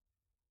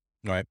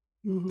 Right.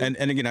 Mhm, And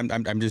again,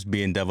 I'm just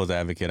being devil's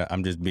advocate.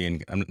 I'm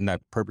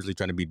not purposely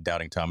trying to be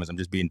doubting Thomas. I'm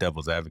just being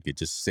devil's advocate,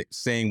 just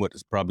saying what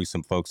is probably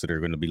some folks that are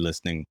going to be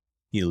listening,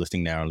 either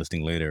listening now or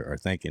listening later, are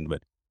thinking.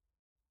 But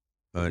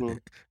uh, mhm,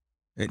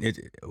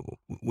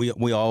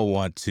 we all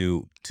want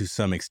to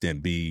some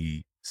extent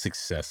be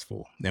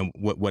successful, and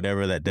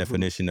whatever that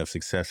mhm, definition of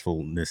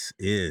successfulness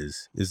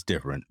is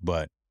different.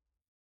 But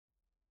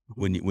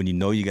mhm, when you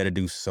know you got to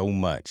do so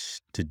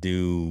much to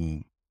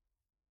do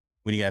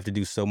when you have to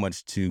do so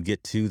much to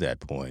get to that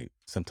point,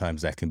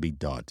 sometimes that can be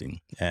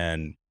daunting.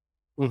 And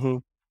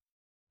mhm,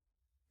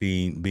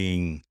 being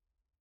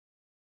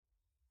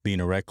being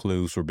a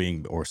recluse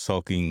or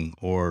sulking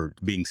or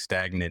being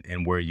stagnant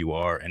in where you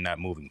are and not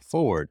moving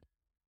forward,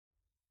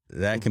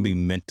 that can mhm, be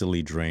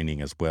mentally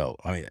draining as well.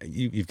 I mean,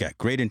 you've got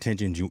great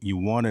intentions. You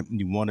want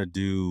to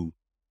do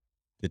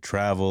the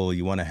travel.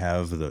 You want to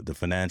have the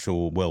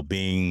financial well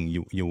being.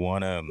 You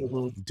want to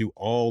mhm, do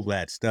all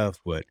that stuff,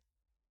 but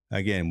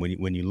again,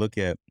 when you look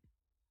at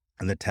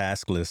the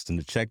task list and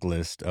the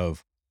checklist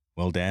of,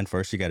 well, Dan,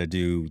 first you got to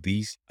do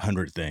these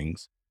 100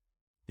 things,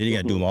 then you got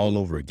to do Mhm, them all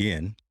over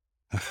again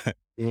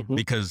mhm,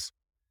 because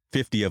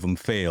 50 of them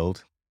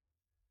failed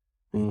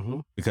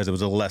mhm. because it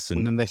was a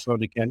And lesson, then they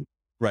failed again.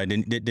 right?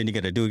 Then you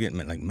got to do it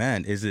again. Like,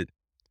 man, is it?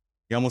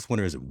 You almost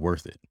wonder, is it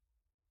worth it?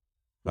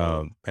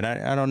 Mm, And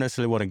I don't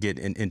necessarily want to get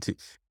into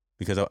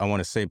because I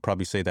want to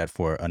probably say that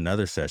for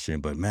another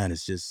session. But man,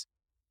 it's just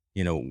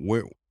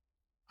where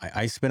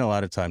I spend a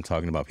lot of time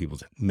talking about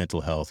people's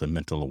mental health and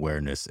mental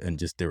awareness and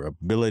just their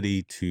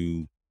ability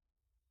to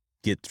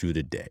get through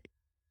the day.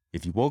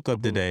 If you woke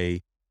up mhm,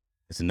 today,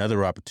 it's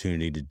another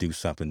opportunity to do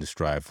something to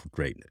strive for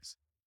greatness.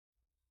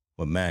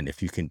 But man,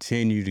 if you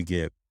continue to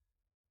get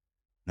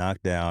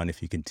knocked down,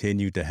 if you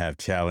continue to have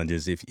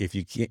challenges,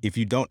 if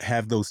you don't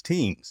have those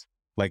teams,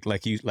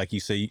 like you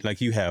say,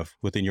 like you have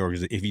within your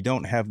organization, if you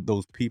don't have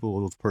those people,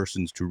 those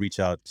persons to reach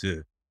out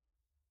to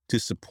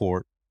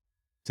support,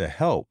 to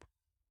help,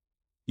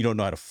 you don't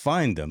know how to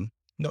find them.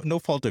 No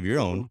fault of your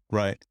mhm. own,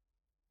 right?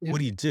 Yeah. What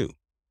do you do?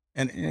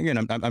 And again,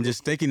 I'm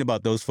just Mhm, thinking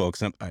about those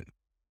folks. I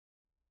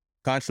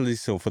consciously,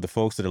 so for the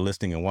folks that are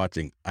listening and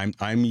watching,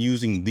 I'm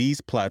using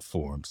these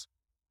platforms,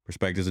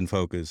 Perspectives and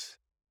Focus,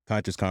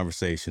 Conscious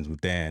Conversations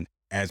with Dan,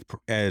 as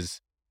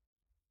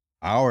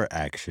our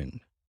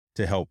action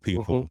to help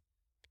mhm. people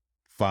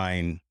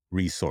find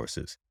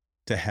resources,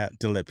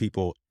 to let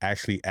people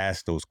actually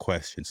ask those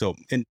questions. So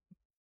in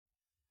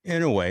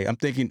a way,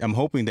 I'm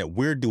hoping that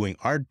we're doing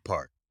our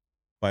part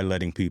by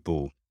letting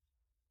people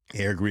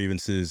air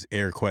grievances,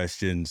 air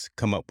questions,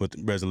 come up with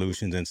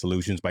resolutions and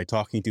solutions by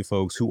talking to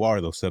folks who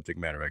are those subject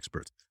matter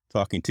experts.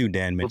 Talking to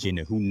Dan Mhm.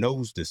 Mangena, who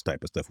knows this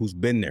type of stuff, who's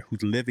been there,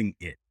 who's living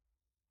it,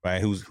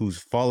 right? Who's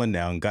fallen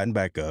down, gotten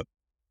back up,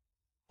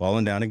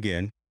 fallen down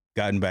again,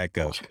 gotten back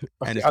up,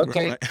 and Okay, it's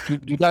okay. right.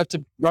 You have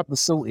to rub the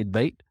salt in,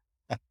 mate.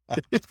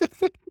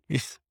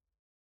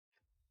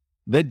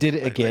 Then did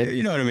it But again.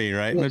 you know what I mean,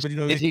 right? Yes. But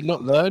Did he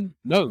not learn?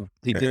 No,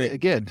 he did it right.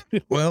 again.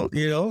 Well,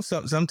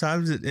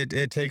 sometimes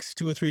it takes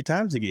two or three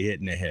times to get hit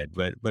in the head.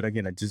 But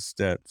again, I just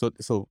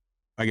so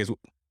I guess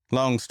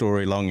long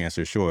story, long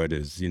answer short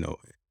is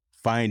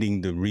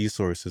finding the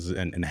resources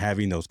and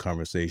having those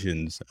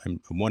conversations. I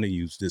want to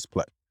use this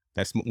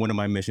That's one of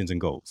my missions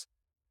and goals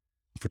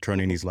for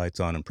turning Mhm, these lights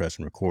on and press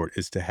and record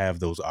is to have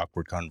those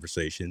awkward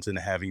conversations and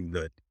having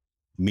the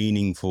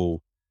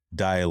meaningful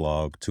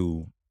dialogue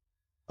to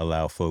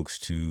allow folks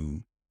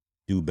to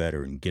do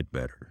better and get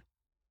better.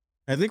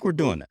 I think we're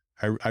mhm. doing that.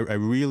 I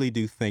really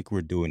do think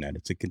we're doing that.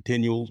 It's a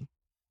continual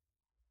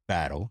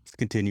battle, it's a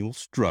continual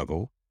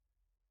struggle,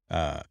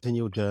 uh, In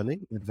your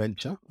journey,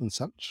 adventure and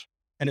such.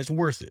 and it's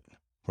worth it,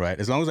 right?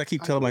 As long as I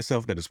keep I telling agree.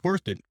 myself that it's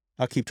worth it,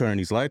 I'll keep turning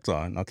these lights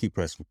on, I'll keep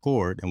pressing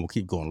record, and we'll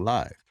keep going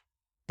live.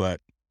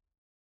 But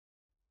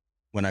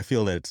when I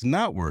feel that it's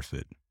not worth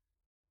it,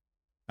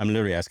 I'm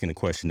literally asking the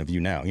question of you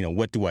now.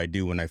 What do I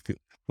do when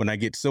I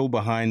get so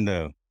behind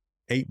the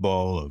eight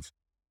ball of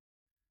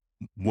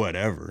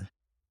whatever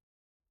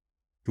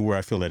to where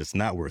I feel that it's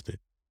not worth it?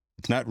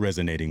 It's not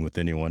resonating with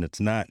anyone. It's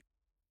not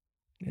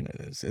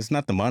it's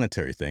not the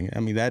monetary thing. I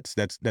mean, that's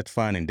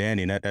fine and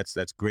dandy, and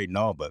that's great and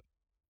all. But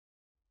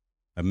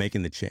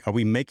making the change, are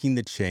we making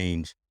the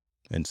change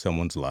in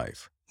someone's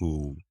life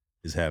who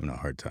is having a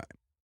hard time?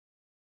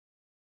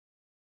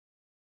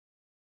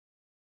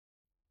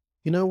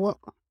 You know what?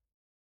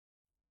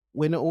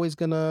 We're not always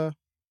gonna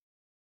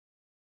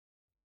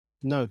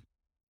know.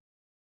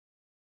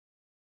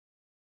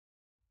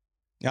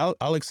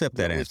 I'll accept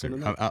We're not that always answer. gonna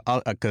know.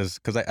 I'll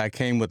because I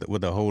came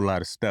with a whole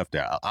lot of stuff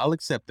there. I'll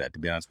accept that, to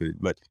be honest with you.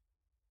 But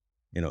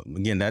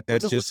again, We're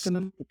that's not always just gonna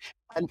know.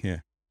 And yeah.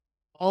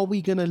 are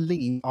we gonna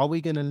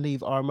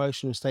leave our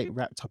emotional state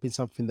wrapped up in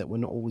something that we're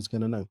not always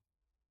gonna know?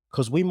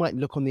 Because we might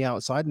look on the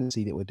outside and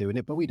see that we're doing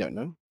it, but we don't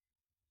know.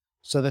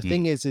 So the Mm,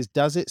 thing is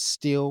does it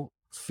still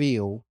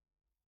feel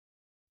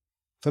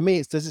for me,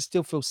 it's does it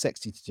still feel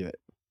sexy to do it?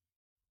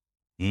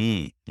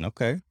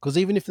 okay. Because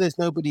even if there's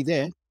nobody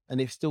there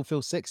and it still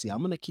feels sexy,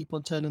 I'm gonna keep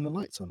on turning the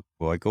lights on.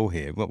 Boy, go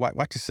ahead. Well,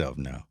 watch yourself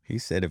now. He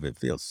said if it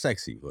feels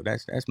sexy, well,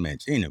 that's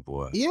Mangina,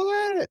 boy.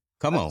 Yeah,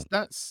 Come on.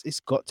 that's it's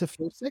got to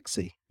feel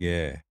sexy.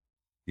 Yeah,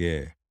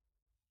 yeah.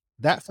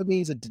 That for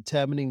me is a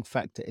determining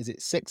factor. Is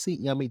it sexy,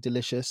 yummy,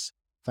 delicious,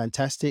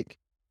 fantastic?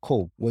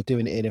 Cool, we're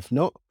doing it. And if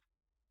not,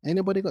 ain't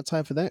nobody got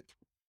time for that.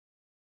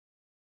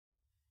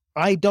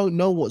 I don't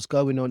know what's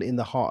going on in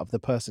the heart of the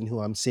person who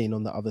I'm seeing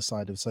on the other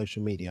side of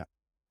social media.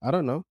 I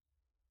don't know.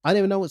 I don't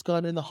even know what's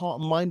going on in the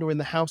heart and mind or in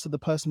the house of the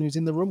person who's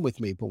in the room with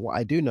me. But what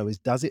I do know is,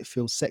 does it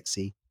feel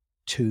sexy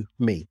to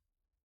me?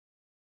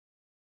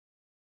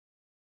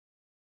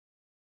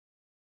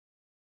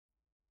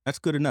 That's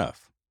good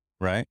enough,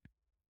 right?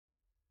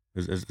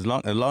 As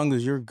long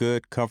as you're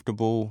good,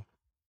 comfortable,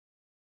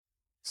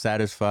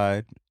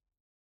 satisfied,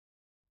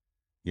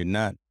 you're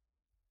not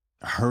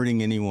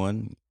hurting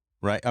anyone,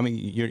 right? I mean,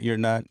 you're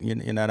not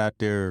out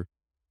there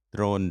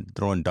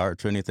throwing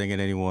darts or anything at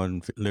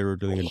anyone,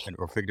 literally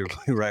or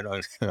figuratively, right?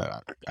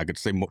 I could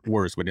say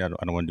worse, but I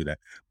don't want to do that.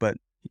 But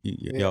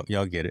Yeah.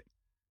 y'all get it.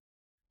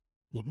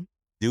 Mhm.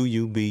 Do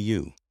you be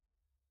you,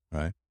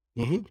 right?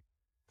 Mhm.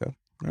 Okay.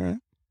 All right.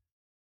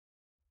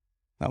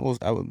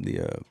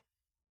 The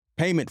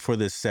payment for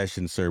this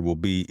session, sir, will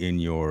be in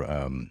your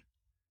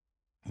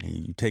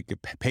you take your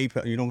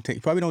PayPal. You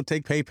probably don't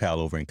take PayPal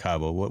over in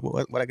Cabo.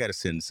 What I got to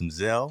send some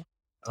Zelle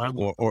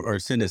or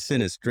send it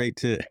straight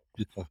to.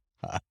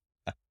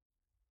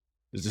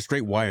 It's a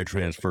straight wire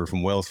transfer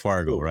from Wells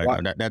Fargo, right?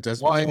 Wi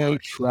wire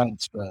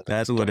transfer,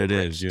 That's what it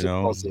is, direct you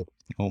know. deposit.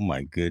 Oh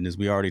my goodness,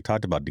 we already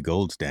talked about the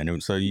gold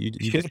standard, so you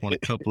just want a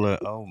couple of.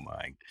 Oh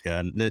my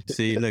god, let's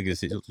see. Look,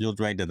 you'll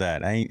drink to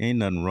that. Ain't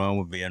nothing wrong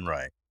with being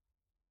right.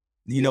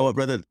 You know Yeah. what,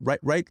 brother?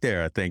 Right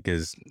there, I think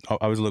is.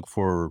 I was looking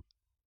for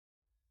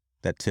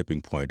that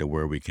tipping point to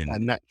where we A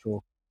can,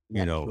 natural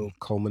you know, natural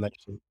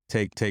culmination.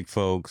 take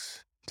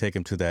folks, take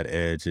them to that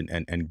edge,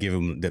 and give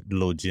them that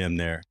little gem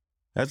there.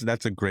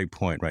 That's a great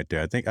point right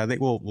there. I think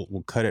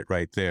we'll cut it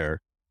right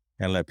there,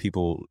 and let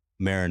people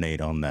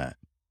marinate on that.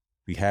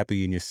 Be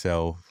happy in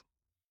yourself.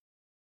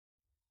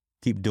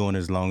 Keep doing it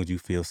as long as you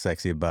feel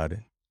sexy about it.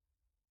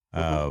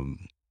 Mhm,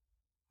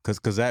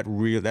 Because that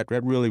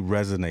really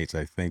resonates,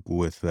 I think,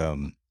 with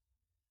a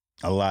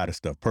lot of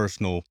stuff,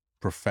 personal,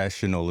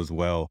 professional as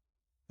well.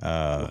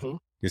 Uh, mhm.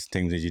 just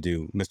things that you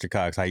do. Mr.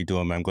 Cox, how you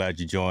doing, man? I'm glad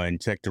you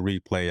joined. Check the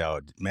replay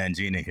out.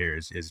 Mangena here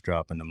is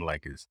dropping them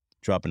like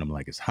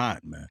it's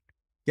hot, man.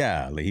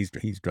 Yeah, he's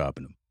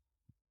dropping them.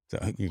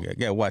 So you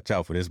gotta watch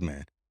out for this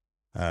man.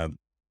 Uh,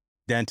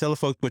 Dan, tell the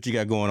folks what you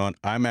got going on.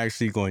 I'm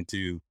actually going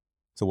to.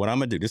 So what I'm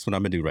gonna do? This is what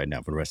I'm gonna do right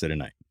now for the rest of the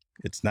night.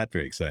 It's not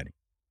very exciting.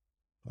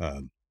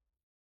 Um,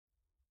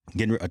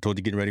 I told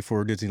you getting ready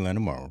for Disneyland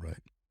tomorrow, right?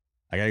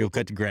 I gotta go Mhm.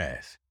 cut the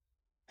grass.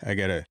 I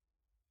gotta,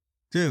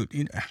 dude.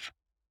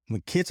 My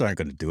kids aren't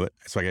gonna do it,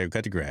 so I gotta go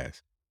cut the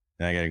grass.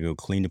 Then I gotta go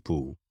clean the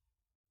pool.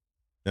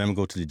 Then I'm gonna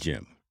go to the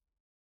gym.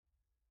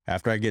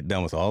 After I get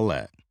done with all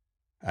that,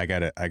 I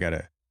gotta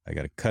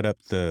cut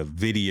up the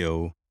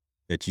video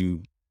that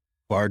you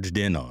barged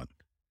in on.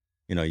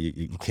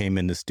 You came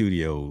in the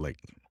studio like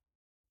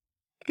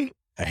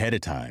ahead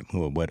of time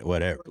or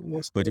whatever.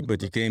 What's But you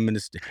the came in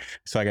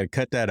so I got to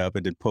cut that up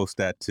and then post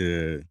that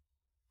to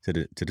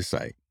the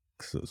site.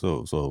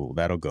 So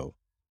that'll go,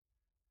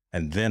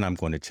 and then I'm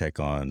going to check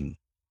on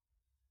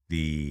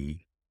the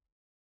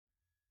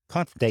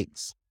conference.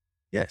 dates?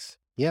 Yes,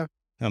 Yeah,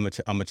 I'm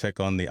gonna check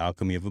on the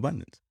alchemy of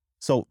abundance.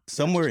 So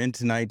somewhere yes. in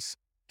tonight's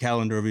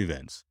calendar of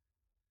events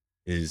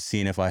is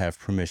seeing if I have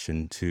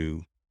permission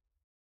to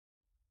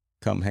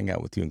come hang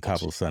out with you in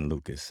Cabo San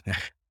Lucas.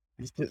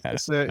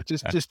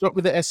 Just drop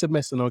with the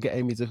SMS and I'll get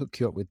Amy to hook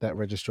you up with that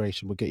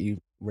registration. We'll get you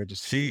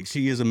registered.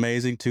 She is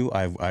amazing too.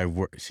 I've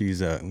worked.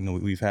 She's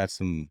we've had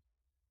some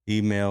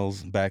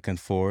emails back and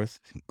forth.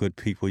 Good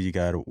people you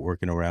got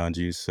working around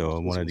you. So I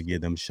She's wanted to give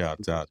awesome. them shouts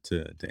She's out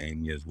to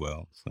Amy as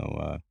well.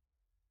 So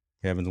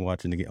Kevin's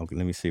watching the game. Okay,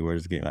 let me see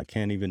where's the game. I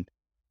can't even.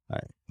 All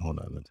right, hold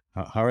on.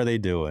 How are they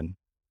doing?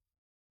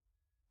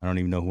 I don't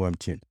even know who I'm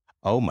cheering.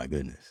 Oh my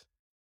goodness.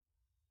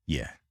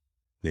 Yeah,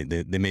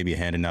 they may be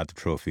handing out the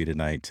trophy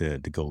tonight to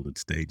the Golden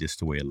State, just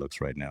the way it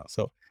looks right now.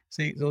 So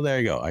see, so there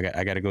you go. I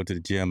got to go to the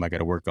gym. I got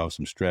to work off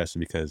some stress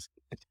because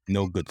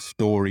no good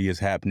story is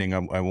happening.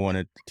 I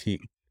wanted to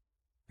keep.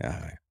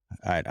 Uh,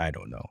 I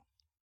don't know.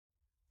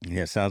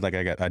 Yeah, sounds like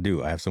I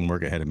have some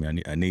work ahead of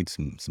me. I need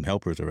some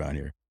helpers around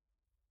here.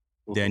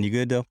 Dan, Mhm. you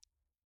good though?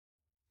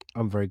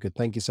 I'm very good.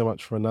 Thank you so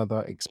much for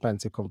another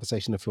expansive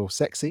conversation. I feel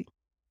sexy.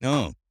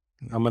 No,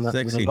 I'm gonna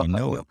sexy, and you lock up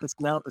know the it. office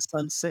now. The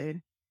sun's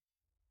setting.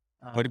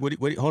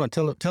 Hold on.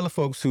 Tell the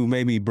folks who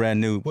may be brand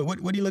new. What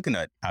are you looking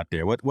at out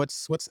there?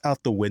 What's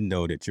out the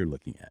window that you're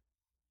looking at?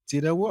 Do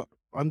you know what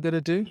I'm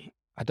gonna do?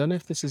 I don't know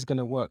if this is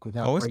gonna work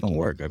without Oh, it's gonna breaking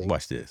work. everything.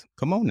 Watch this.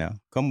 Come on now.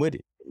 Come with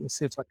it. Let's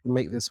see if I can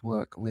make this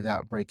work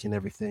without breaking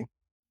everything.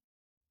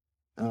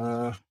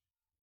 Uh,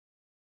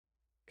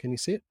 can you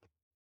see it?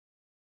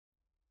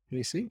 Can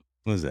you see?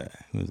 What's that?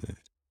 What's that?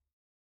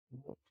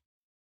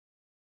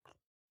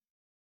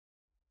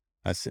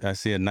 I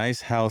see a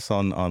nice house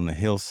on the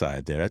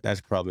hillside there.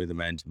 That's probably the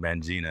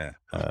Mangina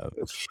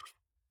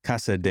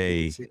Casa See if you can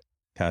de see it.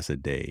 Casa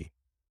de.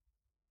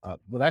 Well,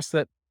 that's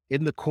that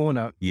in the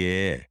corner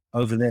Yeah.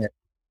 over there.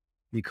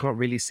 You can't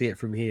really see it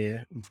from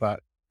here,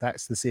 but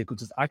that's the circle.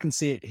 Just I can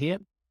see it here,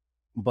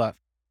 but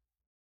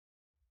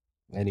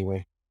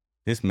anyway,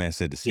 This man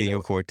said the you Senor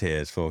know,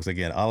 Cortez, folks.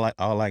 Again, all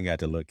I got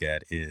to look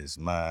at is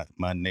my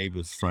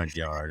neighbor's front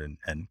yard,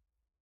 and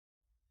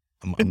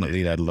I'm gonna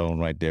leave that alone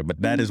right there.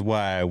 But that is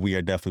why we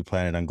are definitely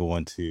planning on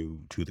going to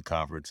the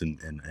conference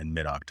in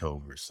mid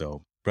October.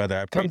 So, brother,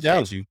 I come down.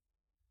 appreciate you.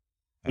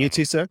 You Uh,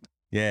 too, sir.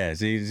 yeah,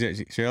 see,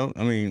 Cheryl.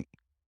 I mean,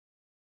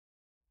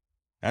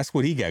 that's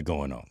what he got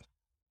going on.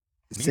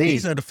 These See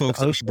are the the folks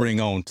that I ocean. bring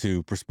on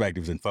to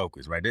Perspectives and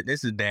Focus, right?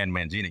 This is Dan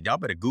Mangena. Y'all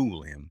better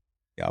Google him.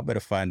 Y'all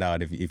better find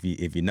out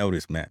if you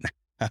notice, man.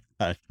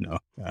 No,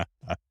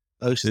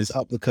 Ocean's this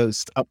up the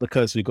coast. Up the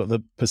coast. We've got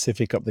the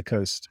Pacific up the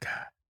coast.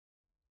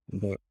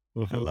 But, I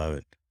mhm. love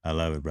it. I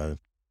love it, brother.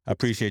 I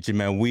appreciate you,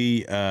 man.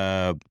 We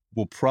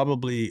will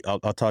probably I'll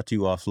talk to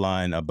you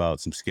offline about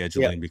some Yeah.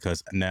 scheduling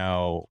because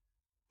now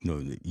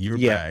you're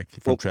Yeah, back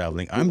from we'll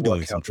traveling. we'll I'm doing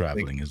work some out the thing.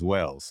 traveling as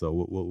well,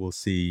 so we'll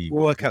see.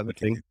 We'll work What out the we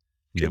can thing. do.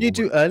 Yeah, Can you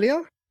we'll work do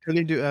earlier? Can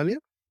you do earlier?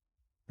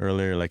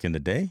 earlier, like in the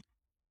day.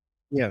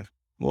 Yeah.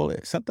 Well,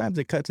 sometimes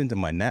it cuts into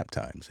my nap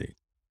time. See.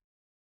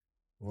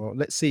 Well,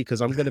 let's see,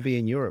 because I'm gonna be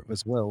in Europe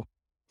as well.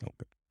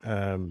 Okay.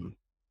 Um,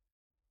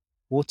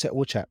 we'll chat.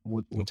 We'll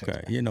Okay. text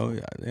back and forth.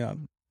 Yeah.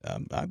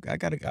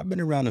 I've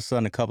been around the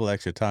sun a couple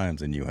extra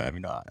times than you have.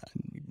 I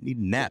need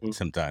a nap Mhm.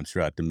 sometimes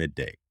throughout the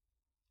midday.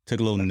 Took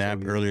a little That's all nap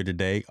you need. earlier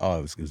today.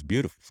 Oh, it was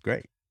beautiful. It's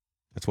great.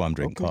 That's why I'm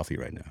drinking Okay. coffee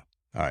right now.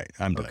 All right,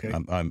 I'm done. Okay.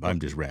 I'm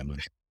just Okay.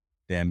 rambling.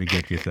 Damn, be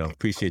good to yourself.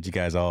 Appreciate you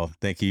guys all.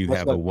 Thank you. Much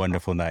Have a love.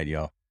 wonderful night,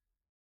 y'all.